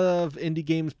 Not a lot of indie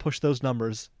games push those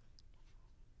numbers.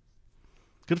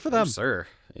 Good for them. Oh, sir.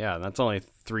 Yeah, that's only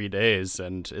 3 days,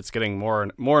 and it's getting more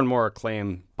and more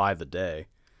acclaim by the day.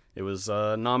 It was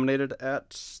nominated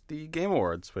at the Game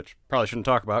Awards, which probably shouldn't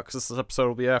talk about because this episode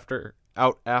will be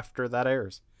out after that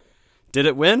airs. Did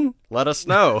it win? Let us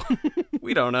know.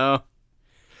 We don't know.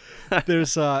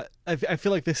 There's I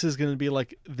feel like this is going to be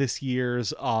like this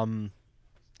year's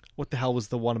what the hell was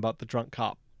the one about the drunk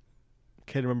cop?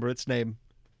 Can't remember its name.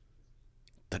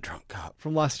 The Drunk Cop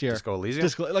from last year. Disco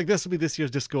Elysium. Like this will be this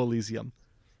year's Disco Elysium.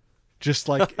 Just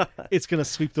like it's going to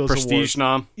sweep those Prestige awards.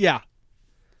 nom. Yeah.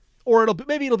 Or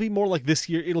maybe it'll be more like this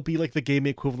year. It'll be like the game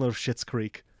equivalent of Schitt's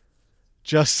Creek.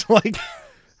 Just like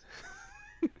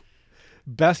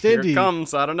best Here indie it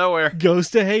comes out of nowhere. goes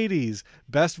to Hades.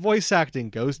 Best voice acting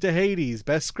goes to Hades.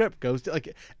 Best script goes to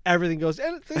like everything goes.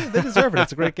 And they deserve it.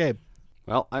 It's a great game.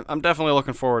 Well, I'm definitely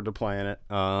looking forward to playing it.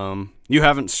 You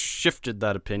haven't shifted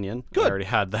that opinion. Good. I already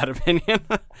had that opinion.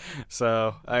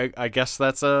 So I guess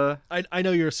that's a I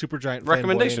know you're a Supergiant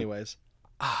recommendation. fanboy anyways.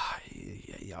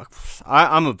 Yeah.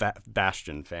 I'm a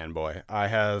Bastion fanboy. I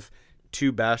have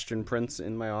 2 Bastion prints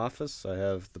in my office. I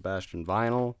have the Bastion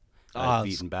vinyl. I've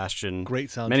beaten Bastion great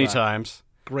soundtrack. many times.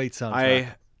 Great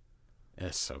soundtrack.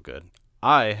 It's so good.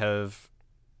 I have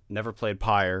never played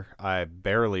Pyre. I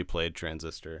barely played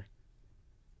Transistor.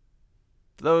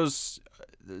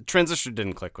 Transistor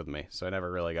didn't click with me, so I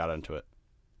never really got into it.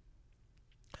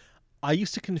 I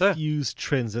used to confuse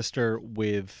Transistor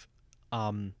with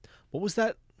what was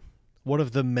that? One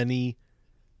of the many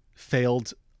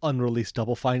failed unreleased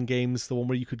Double Fine games, the one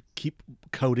where you could keep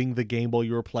coding the game while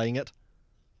you were playing it.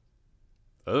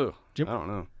 Oh, I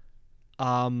don't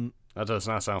know. That does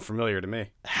not sound familiar to me.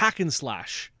 Hack and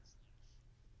Slash.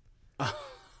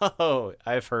 Oh,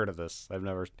 I've heard of this. I've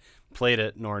never played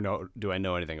it, nor do I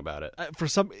know anything about it.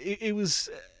 It was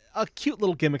a cute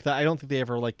little gimmick that I don't think they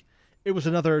ever like. It was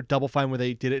another Double Fine where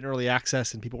they did it in early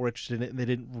access and people were interested in it, and they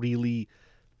didn't really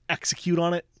execute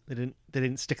on it. They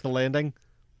didn't stick the landing.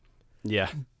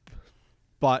 Yeah.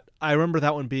 But I remember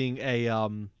that one being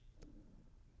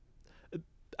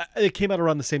it came out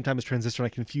around the same time as Transistor,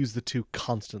 and I confused the two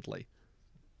constantly.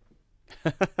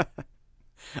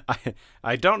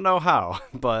 I don't know how,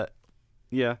 but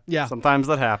yeah. Sometimes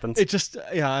that happens. It just,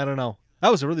 I don't know.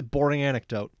 That was a really boring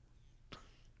anecdote.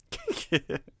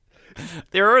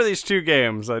 There are these 2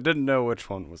 games. I didn't know which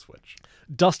one was which.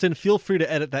 Dustin, feel free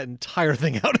to edit that entire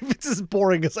thing out if it's as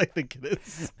boring as I think it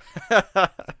is.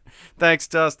 Thanks,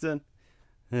 Dustin.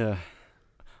 Yeah.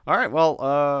 All right,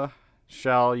 well,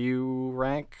 shall you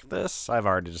rank this? I've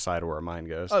already decided where mine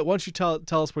goes. Why don't you tell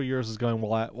us where yours is going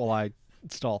while I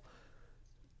install.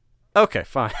 Okay,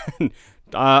 fine.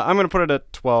 I'm going to put it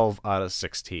at 12 out of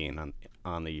 16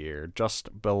 on the year,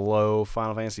 just below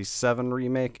Final Fantasy VII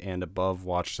Remake and above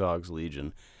Watch Dogs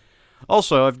Legion.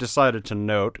 Also, I've decided to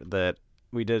note that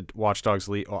we did Watch Dogs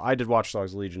Legion. Well, I did Watch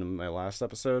Dogs Legion in my last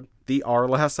episode. Our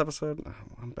last episode? Oh,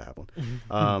 I'm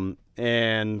babbling.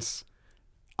 And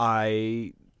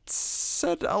I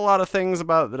said a lot of things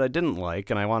about it that I didn't like,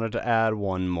 and I wanted to add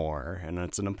one more, and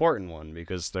it's an important one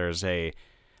because there's a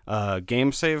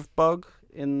game save bug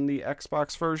in the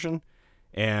Xbox version,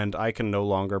 and I can no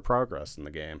longer progress in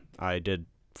the game. I did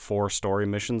 4 story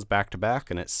missions back to back,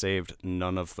 and it saved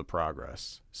none of the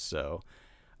progress. So,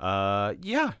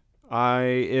 yeah,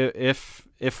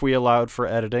 if we allowed for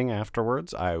editing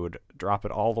afterwards, I would drop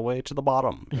it all the way to the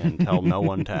bottom and tell no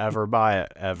one to ever buy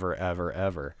it,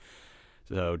 ever.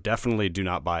 So definitely do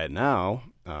not buy it now.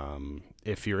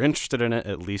 If you're interested in it,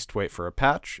 at least wait for a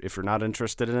patch. If you're not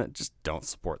interested in it, just don't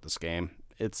support this game.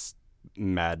 It's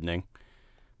maddening.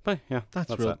 But yeah,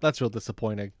 that's real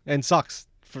disappointing and sucks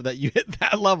for that you hit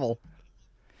that level.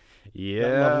 Yeah,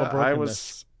 that level of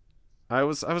brokenness. I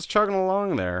was chugging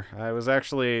along there. I was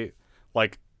actually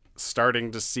like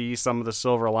starting to see some of the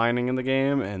silver lining in the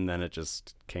game, and then it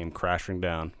just came crashing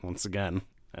down once again,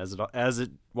 as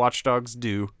it Watch Dogs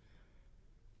do.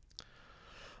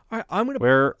 All right, I'm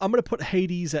gonna put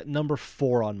Hades at number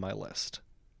 4 on my list.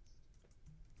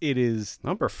 It is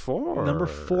number 4. Number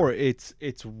 4. It's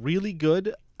really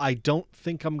good. I don't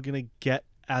think I'm gonna get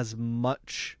as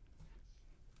much.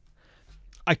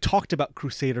 I talked about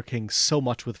Crusader Kings so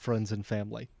much with friends and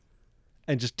family,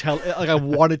 and just I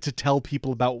wanted to tell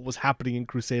people about what was happening in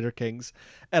Crusader Kings,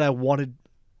 and I wanted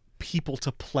people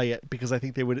to play it because I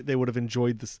think they would have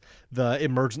enjoyed the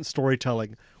emergent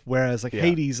storytelling. Whereas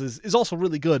Hades is also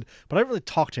really good, but I didn't really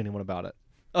talk to anyone about it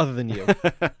other than you.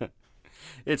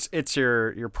 It's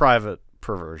your private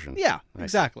perversion. Yeah,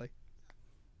 exactly.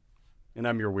 And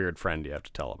I'm your weird friend you have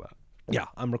to tell about. Yeah,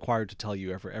 I'm required to tell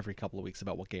you every couple of weeks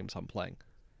about what games I'm playing.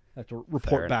 I have to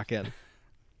report back in.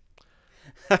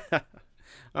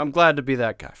 I'm glad to be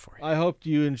that guy for you. I hope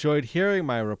you enjoyed hearing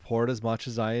my report as much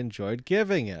as I enjoyed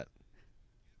giving it.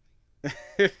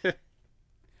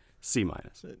 C-.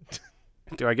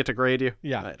 Do I get to grade you?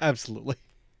 Yeah, absolutely.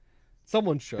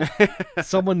 Someone should.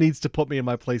 Someone needs to put me in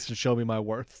my place and show me my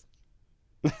worth.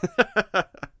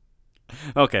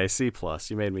 Okay, C+.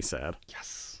 You made me sad.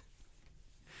 Yes.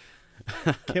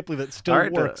 Can't believe it still All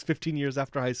right, works 15 years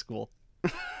after high school.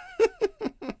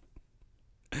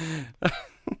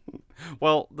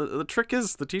 Well, the trick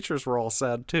is the teachers were all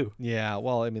sad too. Yeah,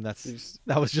 well, I mean, that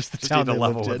was just the Just town need to they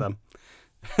level lived with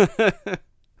in. them.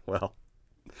 Well,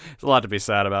 there's a lot to be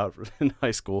sad about in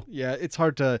high school. Yeah, it's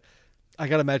hard to. I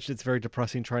gotta imagine it's very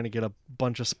depressing trying to get a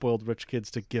bunch of spoiled rich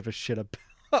kids to give a shit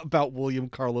about William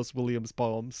Carlos Williams'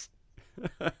 poems.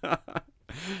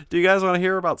 Do you guys want to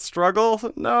hear about struggle?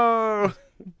 No.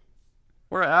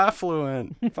 We're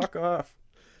affluent. Fuck off.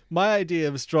 My idea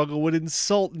of struggle would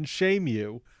insult and shame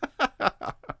you.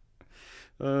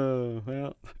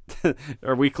 Well,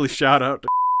 our weekly shout out to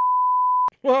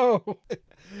Whoa.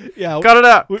 Yeah. Cut it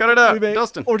out. Cut it out.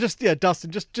 Dustin. Or just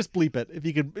Dustin, just bleep it if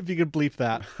you could bleep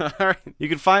that. All right. You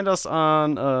can find us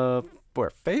on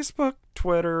Facebook,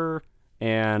 Twitter,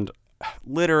 and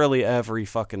literally every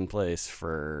fucking place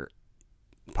for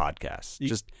podcasts.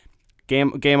 Just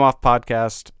game off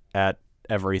podcast at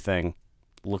everything.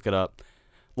 Look it up.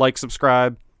 Like,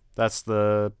 subscribe. That's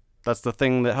the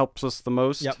thing that helps us the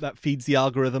most. Yep, that feeds the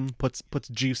algorithm, puts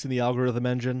juice in the algorithm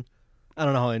engine. I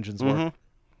don't know how engines work.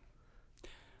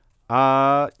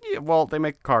 Yeah, well, they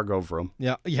make cargo vroom.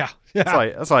 Yeah.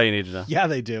 That's all you need to know. Yeah,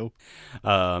 they do.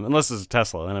 Unless it's a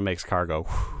Tesla and it makes cargo.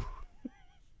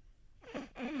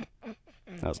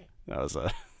 That was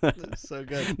That's so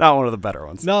good. not one of the better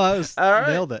ones. No, that was All right.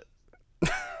 nailed it.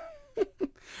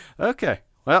 Okay.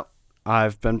 Well,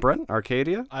 I've been Brent,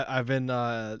 Arcadia. I've been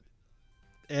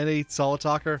Annie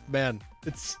Solitalker. Man,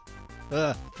 it's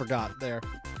forgot there.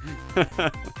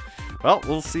 Well,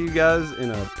 we'll see you guys in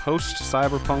a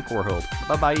post-cyberpunk world.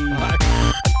 Bye-bye.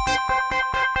 Bye.